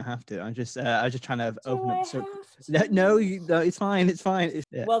absolutely don't have to. I was just trying to Do open I up. So have no, no, to? no, it's fine. It's fine.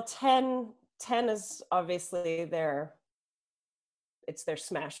 Yeah. Well, 10 is obviously it's their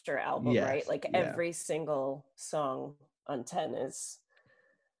smasher album, right? Yes. Like Yeah. every single song on 10 is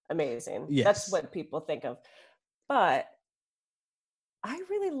amazing. That's Yes. what people think of. But I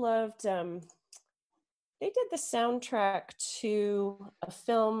really loved they did the soundtrack to a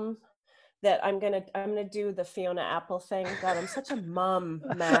film that I'm gonna do the Fiona Apple thing. God, I'm such a mom,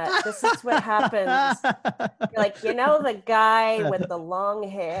 Matt. This is what happens. You're like, you know, the guy with the long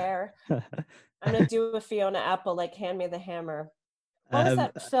hair. I'm gonna do a Fiona Apple, like Hand Me the Hammer. What was um,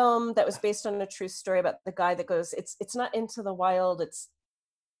 that film that was based on a true story about the guy that goes, it's not into the wild, it's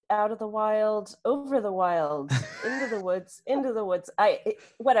out of the wild, over the wild, into the woods, into the woods.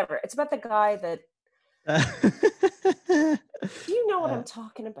 Whatever. It's about the guy that. Do you know what I'm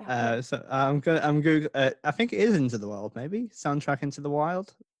talking about? so I'm Google. I think it is Into the Wild. Maybe soundtrack Into the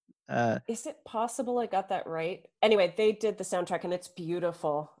Wild. Is it possible I got that right? Anyway, they did the soundtrack and it's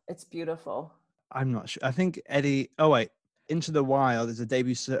beautiful. It's beautiful. I'm not sure. I think Eddie. Oh wait, Into the Wild is a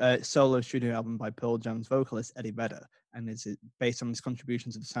debut solo studio album by Pearl Jam's vocalist Eddie Vedder, and it's based on his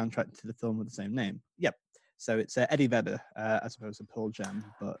contribution to the soundtrack to the film with the same name. Yep. So it's Eddie Vedder as opposed to Pearl Jam,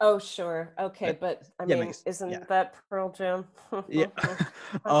 but Oh, sure. Okay, but I yeah, mean, makes yeah isn't that Pearl Jam? yeah.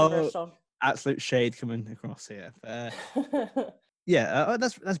 Oh, Controversial. absolute shade coming across here. Yeah, oh,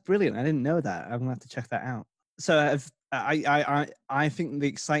 that's brilliant. I didn't know that. I'm gonna have to check that out. So I think the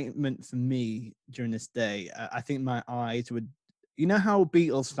excitement for me during this day, I think my eyes would, you know how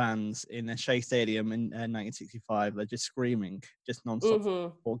Beatles fans in a Shea Stadium in 1965, they're just screaming, just nonstop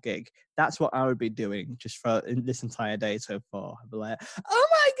Hmm. for gig. That's what I would be doing just for this entire day so far. I'd be like, oh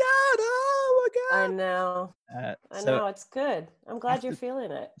my god, oh I my know. god. I So know. It's good. I'm glad you're after,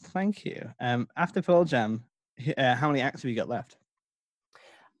 feeling it. thank you. After Pearl Jam, how many acts have you got left?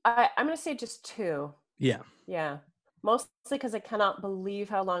 I'm going to say just two. Yeah. Yeah. Mostly because I cannot believe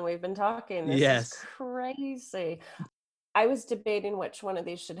how long we've been talking. This is Yes. crazy. I was debating which one of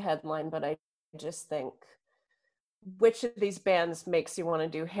these should headline, but I just think which of these bands makes you want to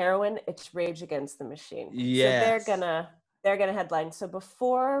do heroin? It's Rage Against the Machine. So Yes. they're gonna headline. So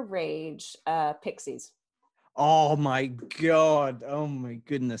before Rage, Pixies. Oh my god. Oh my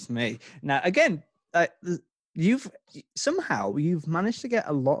goodness me. Now again, you've managed to get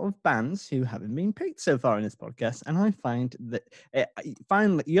a lot of bands who haven't been picked so far in this podcast, and I find that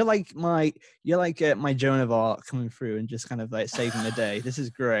finally you're like my Joan of Arc coming through and just kind of like saving the day. This is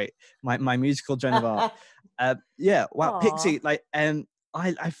great. My musical Joan of Arc. Yeah, wow, Aw. Pixie, like, and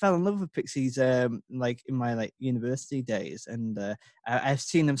I fell in love with Pixies like in my like university days, and I've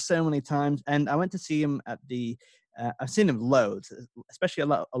seen them so many times, and I went to see them at the. I've seen them loads, especially a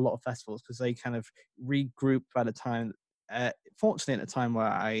lot of festivals, because they kind of regroup by the time. Fortunately, at the time where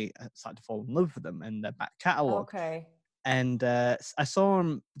I started to fall in love with them and their back catalogue, Okay. and I saw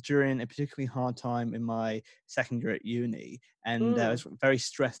them during a particularly hard time in my second year at uni, and I was very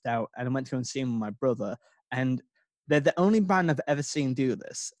stressed out, and I went to go and see them with my brother, and they're the only band I've ever seen do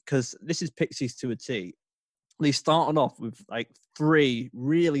this, because this is Pixies to a T. They started off with like 3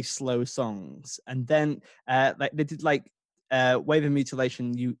 really slow songs, and then like they did like Wave of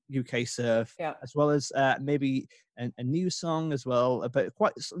Mutilation, UK Surf, Yeah. as well as maybe a new song as well, but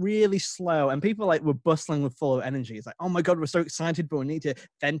quite really slow, and people like were bustling with full of energy. It's like, oh my god, we're so excited, but we need to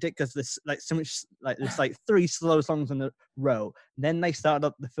vent it because there's like so much, like there's like 3 slow songs in a row. Then they started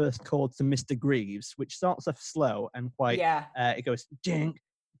up the first chord to Mr. Greaves, which starts off slow and quite Yeah. it goes jink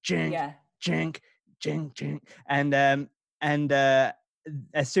jink Yeah. jink jink jink, and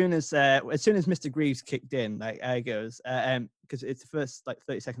as soon as Mr. Greaves kicked in, like it goes because it's the first like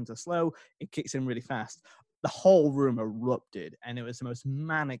 30 seconds are slow, it kicks in really fast. The whole room erupted, and it was the most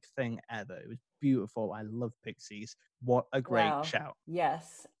manic thing ever. It was beautiful. I love Pixies. What a great Wow. shout!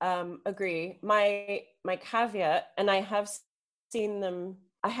 Yes. Agree. My caveat, and seen them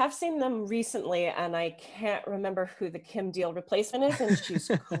I have seen them recently, and I can't remember who the Kim Deal replacement is, and she's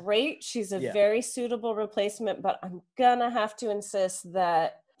great. She's a Yeah. very suitable replacement, but I'm gonna have to insist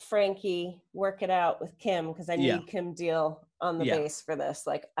that Frankie work it out with Kim, because I Yeah. need Kim Deal on the Yeah. bass for this.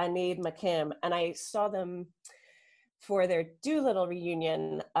 Like, I need my Kim. And I saw them for their Doolittle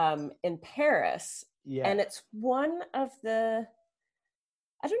reunion in Paris. Yeah. And it's one of the,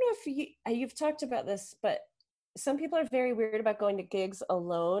 I don't know if you've talked about this, but some people are very weird about going to gigs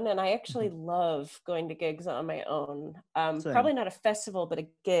alone, and I actually love going to gigs on my own. Same. Probably not a festival, but a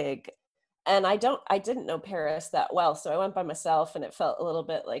gig. And I didn't know Paris that well, so I went by myself, and it felt a little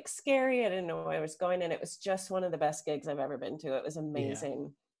bit like scary. I didn't know where I was going, and it was just one of the best gigs I've ever been to. It was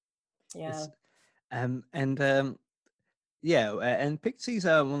amazing. Yeah. It's, yeah, and Pixies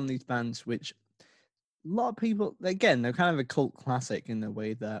are one of these bands which a lot of people, again, they're kind of a cult classic in the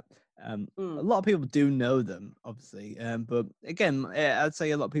way that a lot of people do know them, obviously. But again, I'd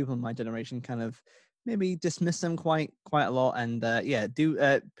say a lot of people in my generation kind of maybe dismiss them quite a lot. And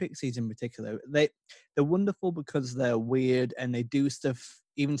Pixies in particular, they're wonderful because they're weird, and they do stuff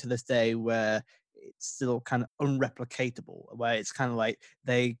even to this day where it's still kind of unreplicatable, where it's kind of like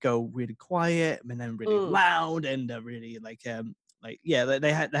they go really quiet and then really loud, and they're really like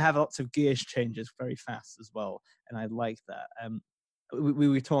they have lots of gear changes very fast as well, and I like that. We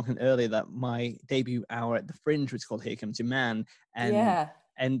were talking earlier that my debut hour at the Fringe was called Here Comes Your Man, and Yeah.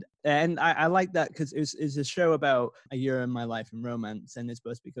 and I like that because it's a show about a year in my life in romance, and it's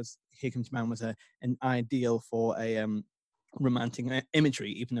both because Here Comes Your Man was an ideal for a romantic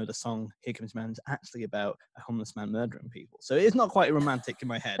imagery, even though the song Here Comes Man is actually about a homeless man murdering people, so it's not quite romantic in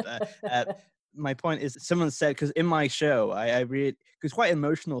my head. My point is, someone said, because in my show I read, it's quite an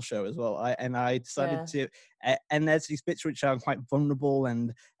emotional show as well, I decided to and there's these bits which are quite vulnerable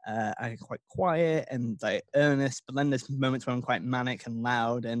and I'm quite quiet and like earnest, but then there's moments where I'm quite manic and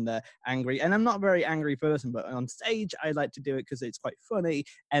loud and angry, and I'm not a very angry person, but on stage I like to do it because it's quite funny.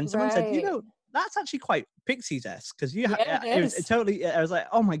 And someone said, that's actually quite Pixies-esque, because it was totally. I was like,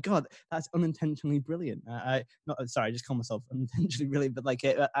 oh my god, that's unintentionally brilliant. I just call myself unintentionally brilliant, but like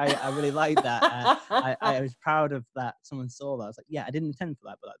I really like that. I was proud of that. Someone saw that. I was like, yeah, I didn't intend for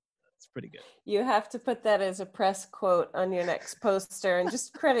that, but that's pretty good. You have to put that as a press quote on your next poster and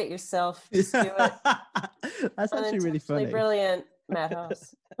just credit yourself. Just do it. That's actually really funny. Brilliant, Matt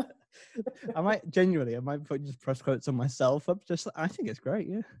House. I might put just press quotes on myself up. I think it's great.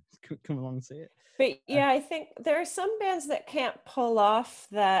 Yeah, come along and see it. But yeah, I think there are some bands that can't pull off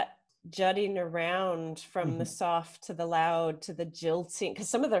that jutting around from the soft to the loud to the jilting, because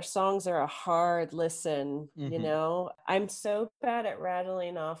some of their songs are a hard listen. You know, I'm so bad at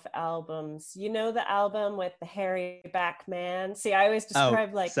rattling off albums. You know, the album with the hairy back man. See, I always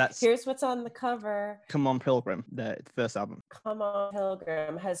describe here's what's on the cover. Come On Pilgrim, the first album. Come On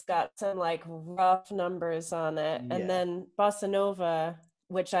Pilgrim has got some like rough numbers on it, and then Bossa Nova,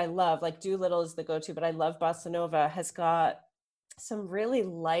 which I love, like Doolittle is the go-to, but I love Bossa Nova, has got some really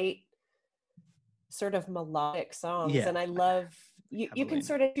light sort of melodic songs. And I love you heavily can in it.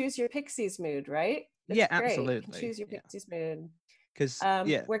 sort of choose your Pixies mood, right? Yeah, It's great. You can absolutely. choose your Yeah, Pixies mood. because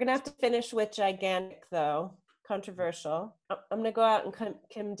yeah. We're gonna have to finish with Gigantic though. Controversial. I'm gonna go out and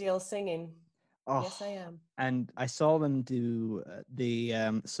Kim Deal singing. Yes, I Oh, am. and I saw them do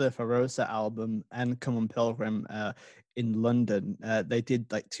the Surfer Rosa album and Come on Pilgrim in London. They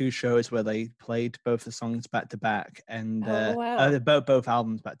did like 2 shows where they played both the songs back to back, and Oh wow. both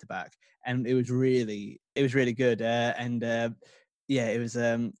albums back to back, and it was really good. Yeah, it was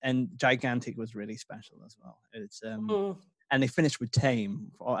and Gigantic was really special as well. It's Mm. and they finished with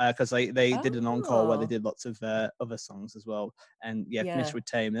Tame because they did an encore where they Oh, did lots of other songs as well, and yeah, finished yeah. with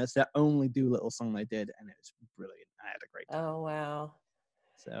Tame. That's the only Doolittle song they did, and it was brilliant. I had a great time. Oh wow.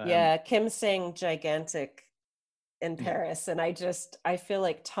 So Yeah, Kim sang Gigantic in yeah, Paris, and I feel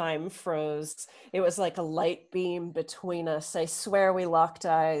like time froze. It was like a light beam between us. I swear we locked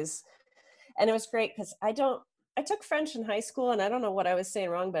eyes. And it was great because I took French in high school, and I don't know what I was saying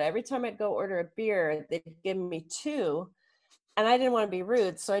wrong, but every time I'd go order a beer, they'd give me 2, and I didn't want to be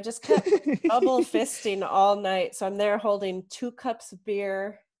rude, so I just kept double fisting all night. So I'm there holding 2 cups of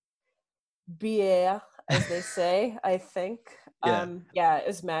beer, as they say, I think. yeah. Yeah, it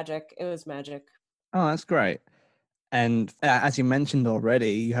was magic. It was magic. Oh, that's great. And as you mentioned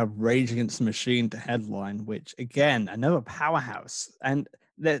already, you have Rage Against the Machine to headline, which again, another powerhouse. And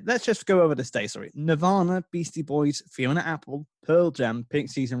let's just go over this day. Sorry, Nirvana, Beastie Boys, Fiona Apple, Pearl Jam,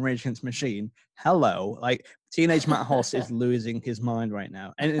 Pixies, and Rage Against the Machine. Hello, like teenage Matt Hoss is losing his mind right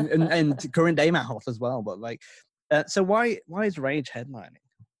now, and current day Matt Hoss as well. But like, so why is Rage headlining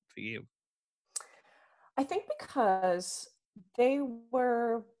for you? I think because they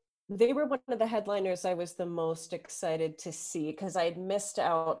were they were one of the headliners I was the most excited to see because I had missed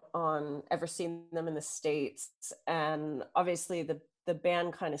out on ever seeing them in the States. And obviously the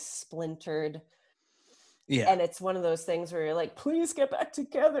band kind of splintered. Yeah, And it's one of those things where you're like, please get back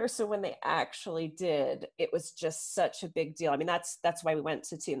together. So when they actually did, it was just such a big deal. I mean, that's why we went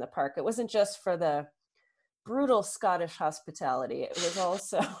to Tea in the Park. It wasn't just for the brutal Scottish hospitality. It was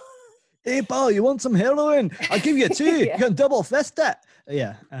also hey pal, you want some heroin? I'll give you 2. You yeah. can double fist it.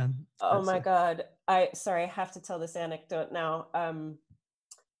 Yeah, Oh that's my God. Sorry, I have to tell this anecdote now.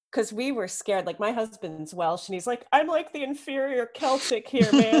 Because we were scared. Like my husband's Welsh and he's like, I'm like the inferior Celtic here,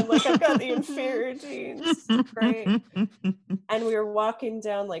 man. Like I've got the inferior genes. It's great. And we were walking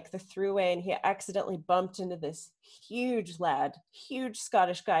down like the throughway and he accidentally bumped into this huge lad, huge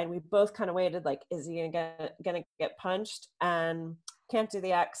Scottish guy. And we both kind of waited, like, is he gonna get punched? And can't do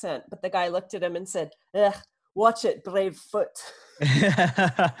the accent. But the guy looked at him and said, ugh, watch it, brave foot.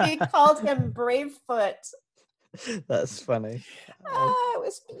 He called him Bravefoot. That's funny. Ah, it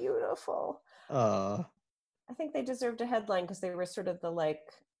was beautiful. Oh, I think they deserved a headline because they were sort of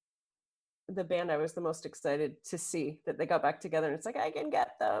the band I was the most excited to see that they got back together. And it's like, I can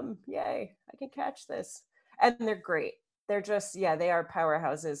get them. Yay. I can catch this. And they're great. They're just, yeah, they are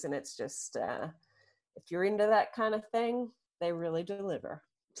powerhouses. And it's just, if you're into that kind of thing, they really deliver.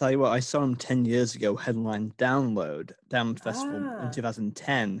 tell you what, I saw him 10 years ago headline Down Festival in Ah,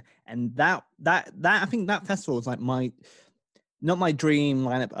 2010, and that I think that festival was like not my dream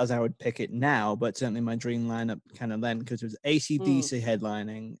lineup as I would pick it now, but certainly my dream lineup kind of then because it was mm. AC/DC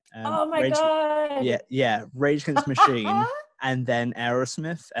headlining, Oh my Rage, God. Rage Against the Machine, and then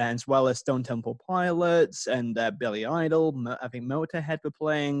Aerosmith, and as well as Stone Temple Pilots and Billy Idol. I think Motorhead were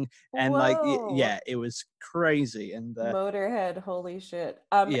playing, and like Whoa. yeah, it was crazy, and Motorhead, holy shit.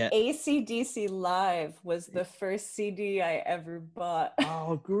 yeah. AC/DC Live was the first CD I ever bought.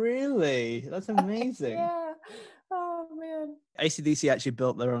 Oh, really? That's amazing. Yeah. Oh man. AC/DC actually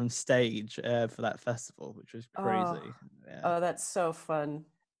built their own stage for that festival, which was Oh, crazy. Yeah. oh, that's so fun.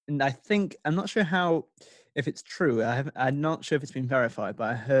 And I think I'm not sure if it's true. I'm not sure if it's been verified, but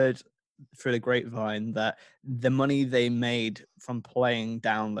I heard through the grapevine that the money they made from playing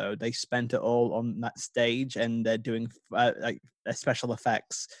Download, they spent it all on that stage, and they're doing like special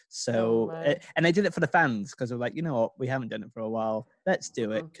effects. Oh So my. and they did it for the fans because they're like, you know what, we haven't done it for a while. Let's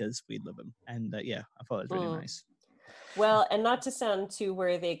do it Mm, because we love them. And yeah, I thought it was really mm. nice. Well, and not to sound too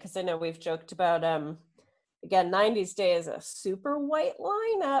worthy, because I know we've joked about again, 90s Day is a super white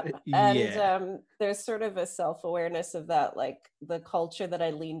lineup. And Yeah. there's sort of a self-awareness of that, like the culture that I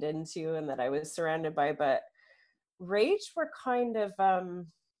leaned into and that I was surrounded by. But Rage were kind of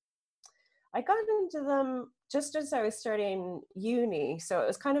I got into them just as I was starting uni. So it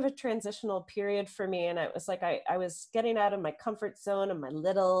was kind of a transitional period for me. And it was like I was getting out of my comfort zone and my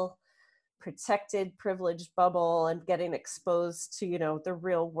little protected, privileged bubble and getting exposed to, the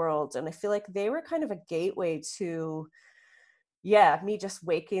real world. And I feel like they were kind of a gateway to me just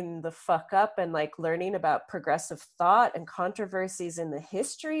waking the fuck up and like learning about progressive thought and controversies in the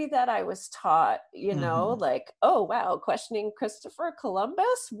history that I was taught, like, oh wow, questioning Christopher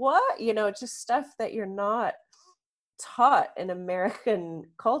Columbus, what, just stuff that you're not taught in American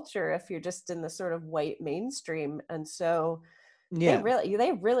culture if you're just in the sort of white mainstream. And so they Yeah.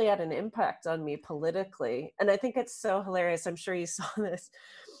 really had an impact on me politically. And I think it's so hilarious. I'm sure you saw this.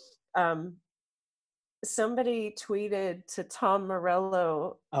 Somebody tweeted to Tom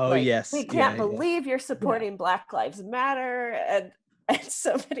Morello, Oh like, yes. "We can't Yeah. Yeah. believe you're Yeah. supporting Black Lives Matter." And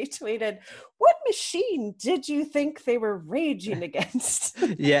somebody tweeted, "What machine did you think they were raging against?"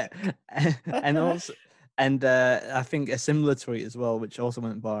 Yeah. And also, and I think a similar tweet as well, which also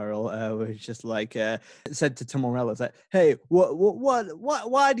went viral, was just like it said to Tom Morello, that, "Hey,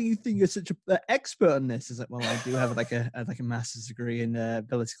 why do you think you're such an expert on this?" Is like, well, I do have like a master's degree in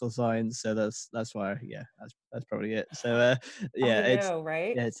political science, so that's why. Yeah, that's probably it. So yeah, I know,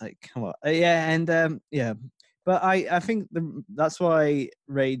 right? it's like, come on, yeah, and yeah. But I think that's why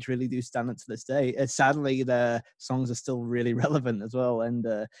Rage really do stand up to this day. Sadly, their songs are still really relevant as well, and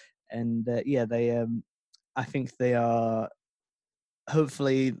yeah, they I think they are.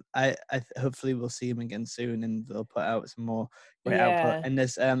 Hopefully, hopefully we'll see them again soon, and they'll put out some more great output. Yeah. And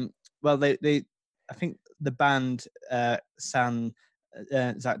there's well, they I think the band San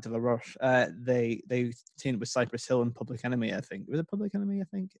Zach de la Roche, they teamed up with Cypress Hill and Public Enemy. I think it was a Public Enemy. I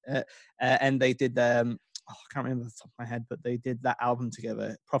think, and they did I can't remember the top of my head, but they did that album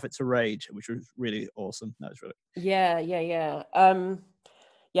together, Prophets of Rage, which was really awesome. That was really Yeah.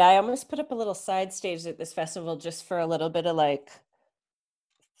 Yeah, I almost put up a little side stage at this festival just for a little bit of like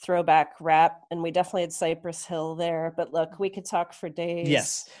throwback rap, and we definitely had Cypress Hill there. But look, we could talk for days.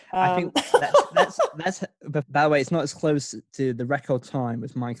 yes. I think that's. But by the way, it's not as close to the record time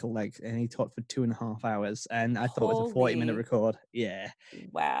as Michael Legg, and he talked for 2.5 hours, and I thought it was a 40-minute Holy record. Yeah.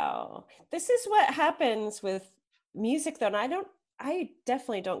 wow. This is what happens with music though. And I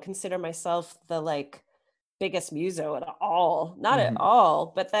definitely don't consider myself the like biggest muso at all. Not at Mhm.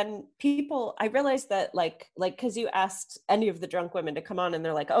 all. But then I realized that like because you asked any of the drunk women to come on and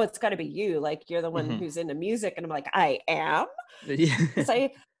they're like, oh, it's gotta be you. Like you're the one Mhm. who's into music. And I'm like, I am. Yeah. Because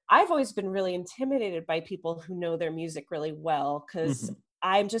I've always been really intimidated by people who know their music really well because Mhm.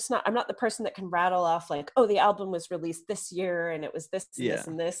 I'm not the person that can rattle off like, oh, the album was released this year and it was this and this Yeah.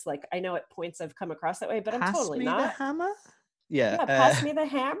 and this. Like I know at points I've come across that way, but I'm Pass totally me the not. hammer. Yeah. Yeah, pass me the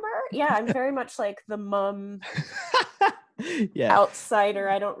hammer. Yeah, I'm very much like the mum Yeah. outsider.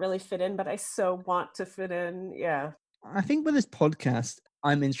 I don't really fit in, but I so want to fit in. Yeah. I think with this podcast,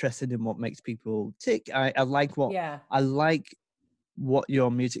 I'm interested in what makes people tick. I like Yeah. what your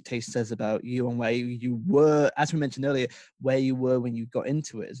music taste says about you and where you were, as we mentioned earlier, where you were when you got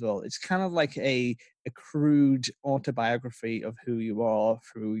into it as well. It's kind of like a crude autobiography of who you are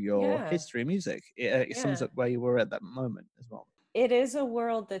through your Yeah. history of music. It sums Yeah. up where you were at that moment as well. It is a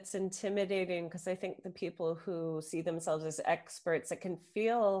world that's intimidating because I think the people who see themselves as experts, it can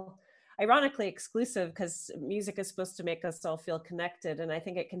feel ironically exclusive because music is supposed to make us all feel connected. And I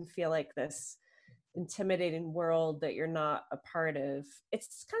think it can feel like this intimidating world that you're not a part of.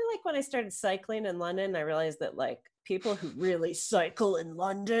 It's kind of like when I started cycling in London, I realized that like people who really cycle in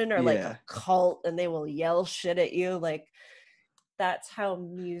London are like a Yeah. cult and they will yell shit at you. Like that's how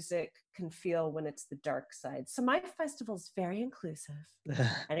music can feel when it's the dark side. So my festival's very inclusive.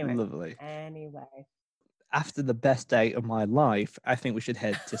 Lovely. Anyway. After the best day of my life, I think we should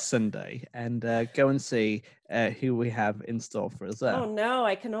head to Sunday and go and see who we have in store for us there. Oh no,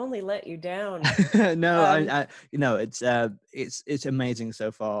 I can only let you down. No, I it's amazing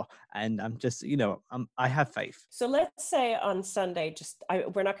so far, and I'm just I have faith. So let's say on Sunday,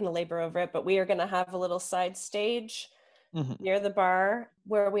 we're not going to labor over it, but we are going to have a little side stage Mhm. near the bar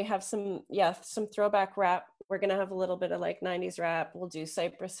where we have some throwback rap. We're going to have a little bit of like 90s rap. We'll do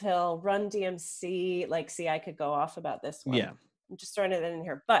Cypress Hill, Run DMC. Like, see, I could go off about this one. Yeah, I'm just throwing it in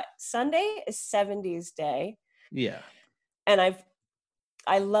here. But Sunday is 70s day. yeah. And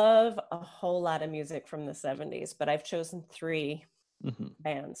I love a whole lot of music from the 70s, but I've chosen 3 Mhm.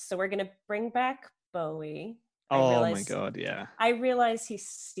 bands. So we're going to bring back Bowie. Oh my God, yeah. I realize he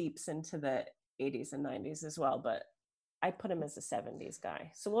seeps into the 80s and 90s as well, but I put him as a 70s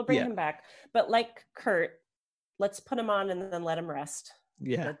guy. So we'll bring Yeah. him back. But like Kurt, let's put him on and then let him rest.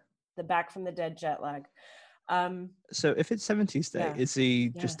 Yeah. The back from the dead jet lag. So if it's 70s day, Yeah. is he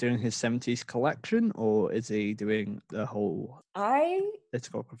just doing his 70s collection, or is he doing the whole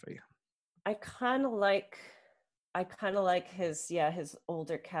discography? I kind of like his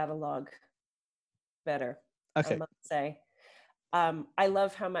older catalog better. Okay. I must say. I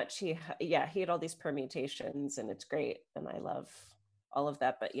love how much he had all these permutations, and it's great, and I love all of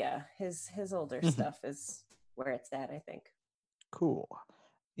that. But yeah, his older Mhm. stuff is where it's at, I think. Cool.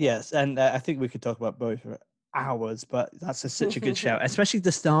 Yes, and I think we could talk about Bowie for hours, but that's such a good shout, especially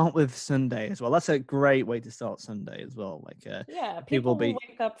to start with Sunday as well. That's a great way to start Sunday as well. Like, Yeah, people people will be,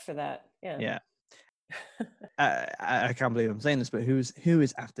 wake up for that. Yeah. yeah. I can't believe I'm saying this, but who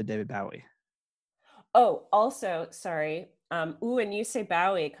is after David Bowie? Oh, also, sorry. Ooh, and you say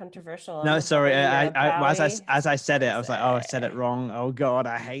Bowie, controversial. I'm No, a sorry. Bowie. As I said it, I was like, oh, I said it Say. wrong. Oh God,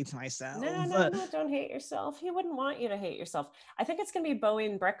 I hate myself. No, don't hate yourself. He wouldn't want you to hate yourself. I think it's going to be Bowie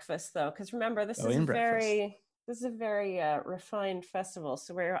and breakfast though, because remember, Bowie and breakfast. this is a very refined festival.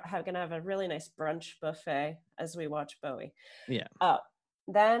 So we're going to have a really nice brunch buffet as we watch Bowie. Yeah.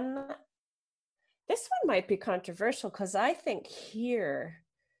 Then this one might be controversial because I think here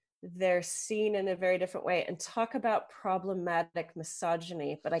they're seen in a very different way, and talk about problematic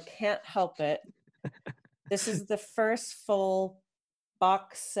misogyny, but I can't help it. This is the first full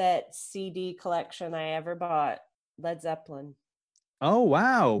box set CD collection I ever bought. Led Zeppelin. Oh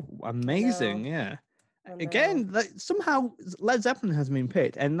wow, I amazing! know. Yeah. I know. Again, like, somehow Led Zeppelin has been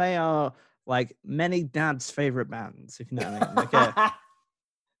picked, and they are like many dads' favorite bands, if you know what I mean. Like,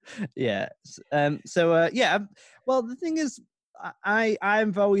 yeah. Yeah. Well, the thing is,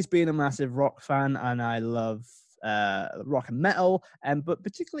 I've always been a massive rock fan, and I love rock and metal, and but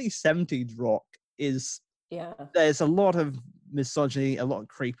particularly 70s rock is, Yeah. there's a lot of misogyny, a lot of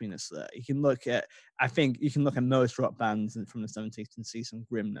creepiness there. You can look at, I think you can look at most rock bands from the 70s and see some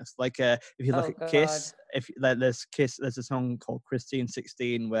grimness. Like, if you look Oh at God. Kiss, if like, there's Kiss, there's a song called Christine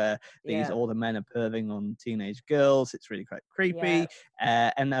 16 where these Yeah. older men are perving on teenage girls. It's really quite creepy.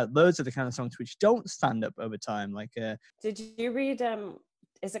 Yeah. And those are the kind of songs which don't stand up over time. Like, Did you read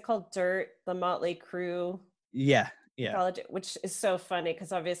is it called Dirt, the Motley Crue yeah, anthology, which is so funny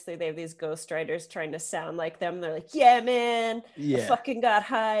because obviously they have these ghostwriters trying to sound like them. They're like, yeah, man, I yeah, fucking got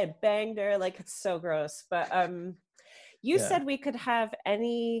high and banged her. Like, it's so gross. But you yeah. said we could have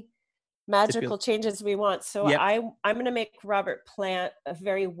any Typical. magical changes we want. So Yep. I'm gonna make Robert Plant a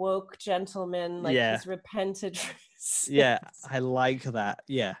very woke gentleman, like Yeah. he's repented for his Yeah, sins. I like that.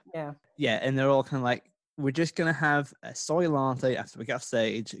 Yeah. Yeah. Yeah, and they're all kind of like, we're just gonna have a soy latte after we get off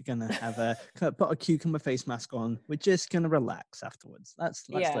stage. Gonna have a kind of put a cucumber face mask on. We're just gonna relax afterwards. That's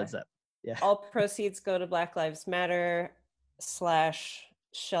Yeah. Led Zeppelin. Yeah. All proceeds go to Black Lives Matter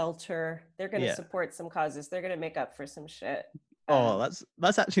 / shelter. They're gonna Yeah. support some causes. They're gonna make up for some shit. Oh,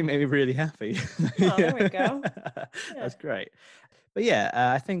 that's actually made me really happy. Oh, there we go. Yeah. That's great. But yeah,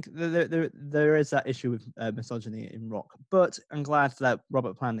 I think there is that issue with misogyny in rock. But I'm glad that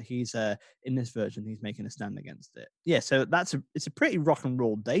Robert Plant, he's in this version, he's making a stand against it. Yeah, so it's a pretty rock and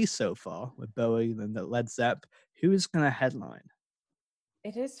roll day so far with Bowie and the Led Zepp. Who is going to headline?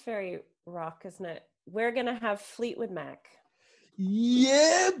 It is very rock, isn't it? We're gonna have Fleetwood Mac.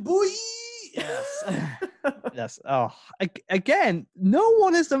 Yeah, boy. Yes. Yes. Oh, again, no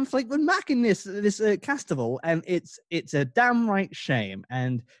one has done Fleetwood Mac in this festival, and it's a damn right shame.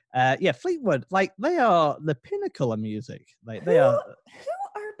 And yeah, Fleetwood, like, they are the pinnacle of music. Like, they are.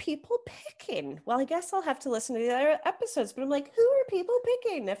 Who are people picking? Well, I guess I'll have to listen to the other episodes, but I'm like, who are people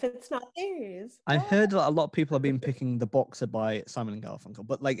picking if it's not theirs? I heard that a lot of people have been picking The Boxer by Simon and Garfunkel,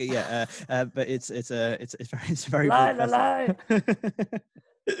 but like, yeah, but it's very Lie, big lie, festival.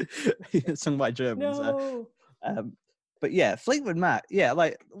 Sung by Germans. No. But yeah, Fleetwood Mac. Yeah,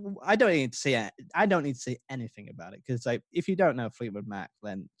 like, I don't need to see it. I don't need to say anything about it, because, like, if you don't know Fleetwood Mac,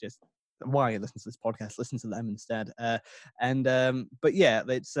 then just, why you listen to this podcast? Listen to them instead. But yeah,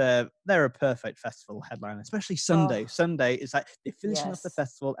 it's they're a perfect festival headline, especially Sunday. Oh, Sunday is like, they're finishing off the yes.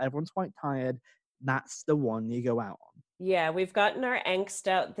 festival. Everyone's quite tired. That's the one you go out on. Yeah, we've gotten our angst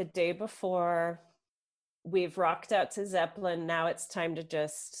out the day before. We've rocked out to Zeppelin. Now it's time to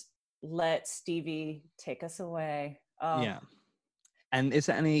just let Stevie take us away. Oh. Yeah. And is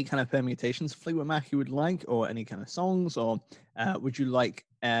there any kind of permutations of Fleetwood Mac you would like, or any kind of songs, or would you like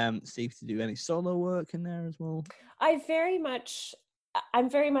Steve to do any solo work in there as well? I'm very much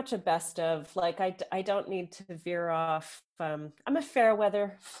a best of. Like, I don't need to veer off. I'm a fair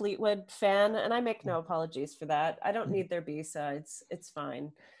weather Fleetwood fan, and I make no apologies for that. I don't need their B-sides. It's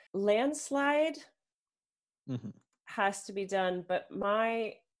fine. Landslide has to be done, but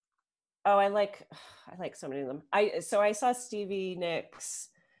I like so many of them. I saw Stevie Nicks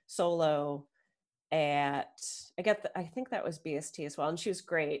solo at I think that was BST as well, and she was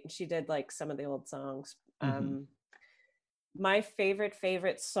great. She did like some of the old songs. My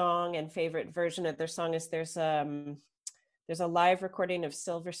favorite song and favorite version of their song is there's a live recording of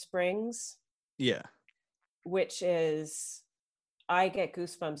Silver Springs. Yeah. Which is I get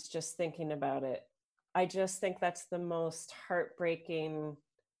goosebumps just thinking about it. I just think that's the most heartbreaking.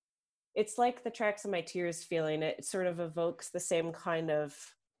 It's like the tracks of my tears feeling. It sort of evokes the same kind of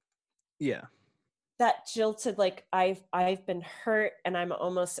Yeah. that jilted, like I've been hurt and I'm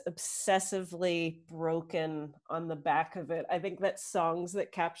almost obsessively broken on the back of it. I think that songs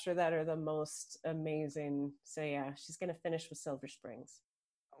that capture that are the most amazing. So yeah, she's gonna finish with Silver Springs.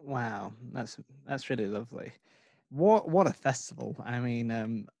 Wow, that's really lovely. What a festival! I mean,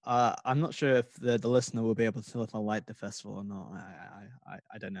 I'm not sure if the listener will be able to tell if I like the festival or not.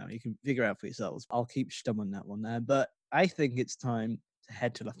 I don't know. You can figure out for yourselves. I'll keep stum on that one there. But I think it's time to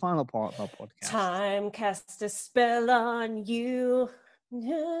head to the final part of our podcast. Time cast a spell on you.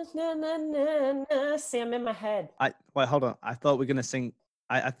 Na, na, na, na, na. See, I'm in my head. Wait, hold on. I thought we are gonna sing.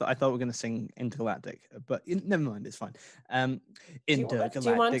 I thought we are gonna sing Intergalactic, but never mind. It's fine. Do you want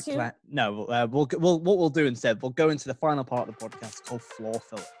Intergalactic. to? No, what we'll do instead. We'll go into the final part of the podcast called Floor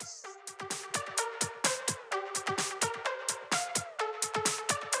Fillers.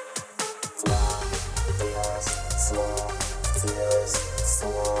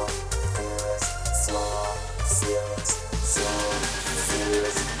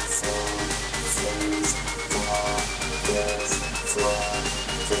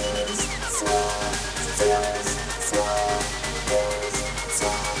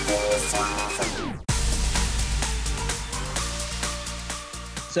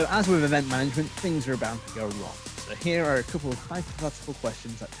 So, as with event management, things are bound to go wrong. So, here are a couple of hypothetical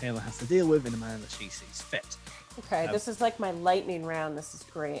questions that Taylor has to deal with in a manner that she sees fit. Okay, this is like my lightning round. This is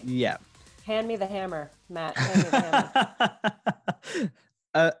great. Yeah. Hand me the hammer, Matt. Hand me the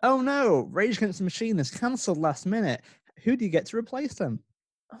hammer. Oh no, Rage Against the Machine is cancelled last minute. Who do you get to replace them?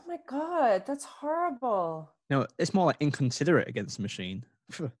 Oh my God, that's horrible. No, it's more like inconsiderate against the machine.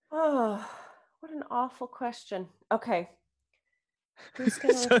 Oh, what an awful question. Okay. Who's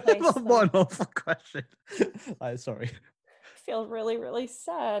going to replace them? What an awful question. Sorry. I feel really, really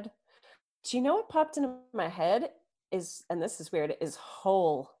sad. Do you know what popped into my head is, and this is weird, is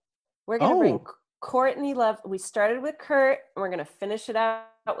Hole. We're going to bring Courtney Love. We started with Kurt, and we're going to finish it out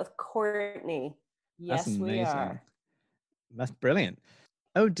with Courtney. Yes, we are. That's brilliant.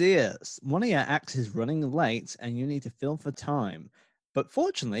 Oh dear, one of your acts is running late and you need to fill for time. But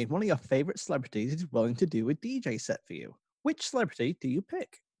fortunately, one of your favorite celebrities is willing to do a DJ set for you. Which celebrity do you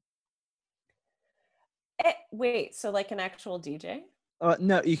pick? Wait, so like an actual DJ?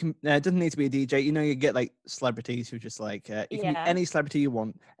 No, you can. It doesn't need to be a DJ. You know, you get like celebrities who just like you can be any celebrity you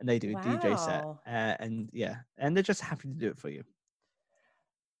want, and they do a DJ set, and they're just happy to do it for you.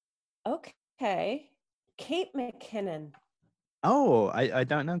 Okay, Kate McKinnon. Oh, I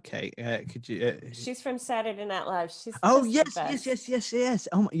don't know, Kate. Could you? She's from Saturday Night Live. She's yes.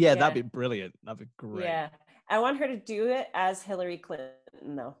 Oh, yeah, that'd be brilliant. That'd be great. Yeah, I want her to do it as Hillary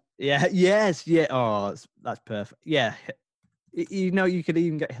Clinton, though. Yeah. Oh, that's perfect. Yeah. You know, you could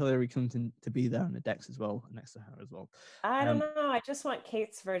even get Hillary Clinton to be there on the decks as well, next to her as well. I don't know. I just want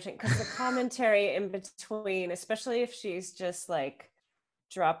Kate's version because the commentary in between, especially if she's just like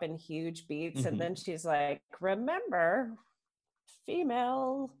dropping huge beats, and then she's like, "Remember,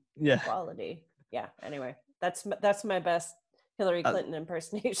 female equality." Yeah. Anyway, that's my best Hillary Clinton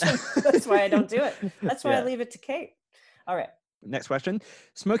impersonation. That's why I don't do it. That's why I leave it to Kate. All right. Next question.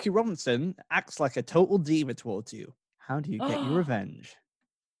 Smokey Robinson acts like a total diva towards you. How do you get your revenge?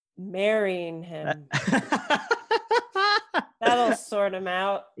 Marrying him. That'll sort him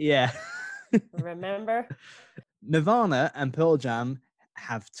out. Yeah. Remember? Nirvana and Pearl Jam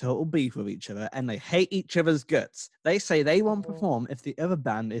have total beef with each other and they hate each other's guts. They say they won't perform if the other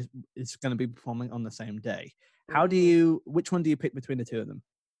band is going to be performing on the same day. Which one do you pick between the two of them?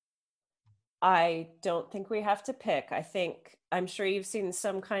 I don't think we have to pick. I'm sure you've seen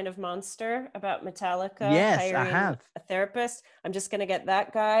Some Kind of Monster about Metallica. Yes, hiring I have. A therapist. I'm just going to get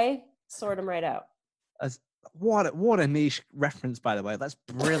that guy, sort him right out. What a niche reference, by the way. That's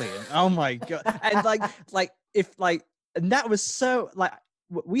brilliant. Oh my God. And and that was so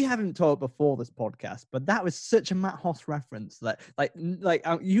we haven't talked before this podcast, but that was such a Matt Hoss reference that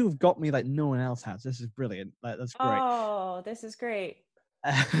you've got me like no one else has. This is brilliant. That's great. Oh, this is great.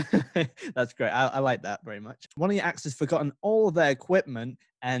 That's great. I like that very much. One of your acts has forgotten all of their equipment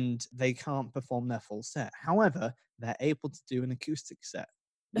and they can't perform their full set. However, they're able to do an acoustic set.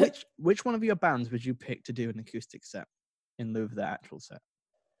 Which one of your bands would you pick to do an acoustic set in lieu of their actual set?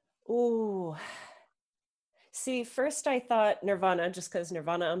 Ooh. See, first I thought Nirvana, just because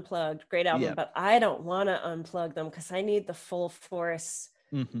Nirvana Unplugged, great album, but I don't want to unplug them because I need the full force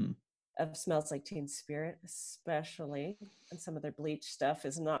of Smells Like Teen Spirit, especially, and some of their Bleach stuff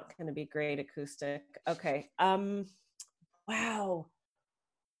is not going to be great acoustic. Okay, Wow.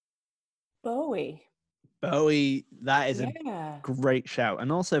 Bowie. Bowie, that is a Yeah. great shout.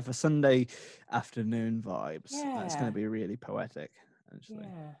 And also for Sunday afternoon vibes, that's going Yeah. to be really poetic, actually.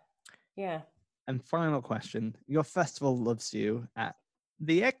 Yeah. Yeah. And final question, your festival loves you at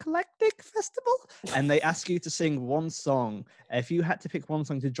the Eclectic Festival, and they ask you to sing one song. If you had to pick one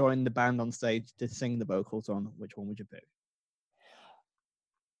song to join the band on stage to sing the vocals on, which one would you pick?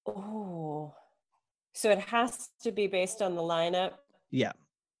 Oh. So it has to be based on the lineup. Yeah.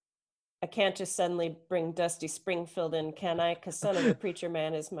 I can't just suddenly bring Dusty Springfield in, can I? Because Son of a Preacher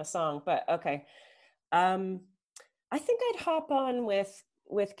Man is my song. But okay. I think I'd hop on with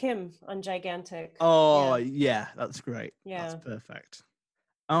Kim on Gigantic. Oh, Yeah. yeah, that's great. Yeah. That's perfect.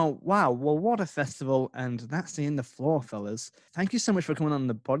 Oh, wow. Well, what a festival. And that's the end of Floor, fellas. Thank you so much for coming on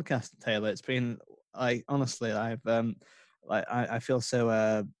the podcast, Taylor. It's been, honestly, I feel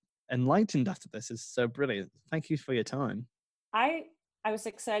so enlightened after this. It's so brilliant. Thank you for your time. I was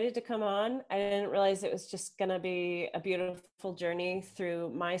excited to come on. I didn't realize it was just going to be a beautiful journey through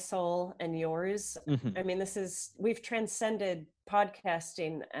my soul and yours. Mhm. I mean, we've transcended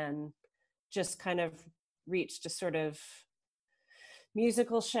podcasting and just kind of reached a sort of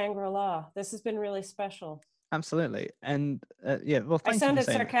musical Shangri-La. This has been really special. Absolutely. And yeah, well, I thank you sounded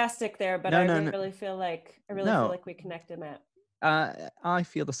for saying that. sarcastic there, but No, I no, no. really feel like No. we connected, Matt. I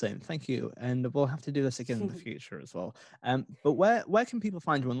feel the same. Thank you. And we'll have to do this again in the future as well. But where can people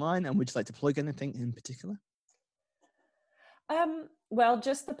find you online? And would you like to plug anything in particular? Well,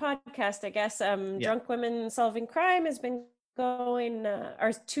 just the podcast, I guess. Drunk Women Solving Crime has been going.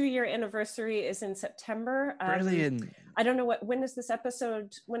 Our 2-year anniversary is in September. Brilliant. I don't know when is this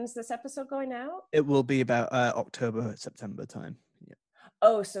episode going out? It will be about October, September time. Yeah.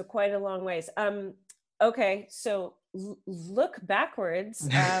 Oh, so quite a long ways. Okay, so look backwards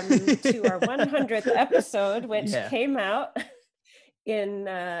to our 100th episode, which came out in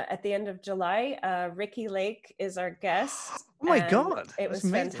at the end of July. Ricky Lake is our guest. Oh my God. It was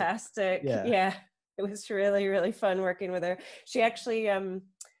amazing. Fantastic. Yeah. It was really, really fun working with her. She actually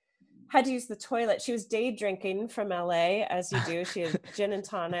had to use the toilet. She was day drinking from LA, as you do. She had gin and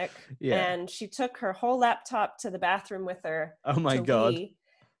tonic. And she took her whole laptop to the bathroom with her. Oh my God.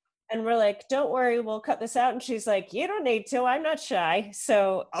 And we're like, don't worry, we'll cut this out. And she's like, you don't need to. I'm not shy.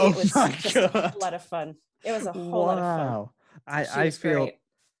 So it was just a whole lot of fun. It was a whole lot of fun. I feel, great.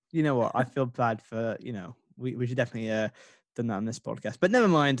 You know what? I feel bad for, we should definitely done that on this podcast. But never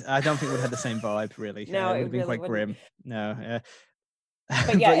mind. I don't think we'd had the same vibe, really. No, it would it have been really quite grim. No.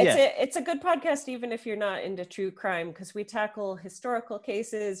 But yeah, it's a good podcast, even if you're not into true crime, because we tackle historical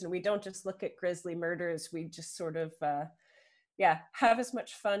cases and we don't just look at grisly murders. We just sort of, have as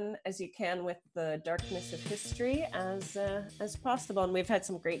much fun as you can with the darkness of history as possible. And we've had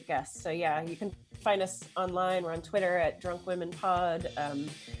some great guests. So yeah, you can find us online. We're on Twitter at Drunk Women Pod,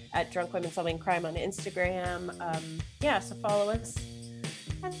 at Drunk Women Solving Crime on Instagram. So follow us.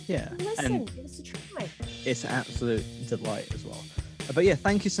 And listen, give us a try. It's an absolute delight as well. But yeah,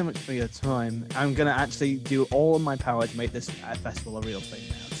 thank you so much for your time. I'm going to actually do all of my power to make this festival a real thing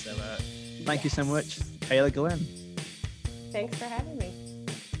now. So thank you so much, Taylor Glenn. Thanks for having me.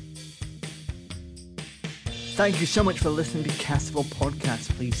 Thank you so much for listening to Castival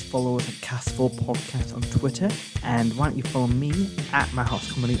Podcast. Please follow us at Castival Podcast on Twitter. And why don't you follow me at My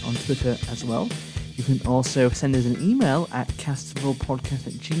House Comedy on Twitter as well. You can also send us an email at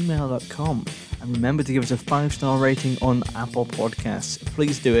castivalpodcast@gmail.com. And remember to give us a 5-star rating on Apple Podcasts.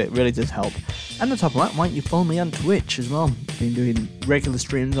 Please do it. It really does help. And on top of that, why don't you follow me on Twitch as well? I've been doing regular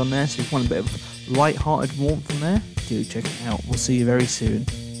streams on there, so if you want a bit of light-hearted warmth from there, do check it out. We'll see you very soon.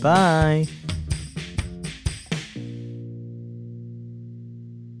 Bye.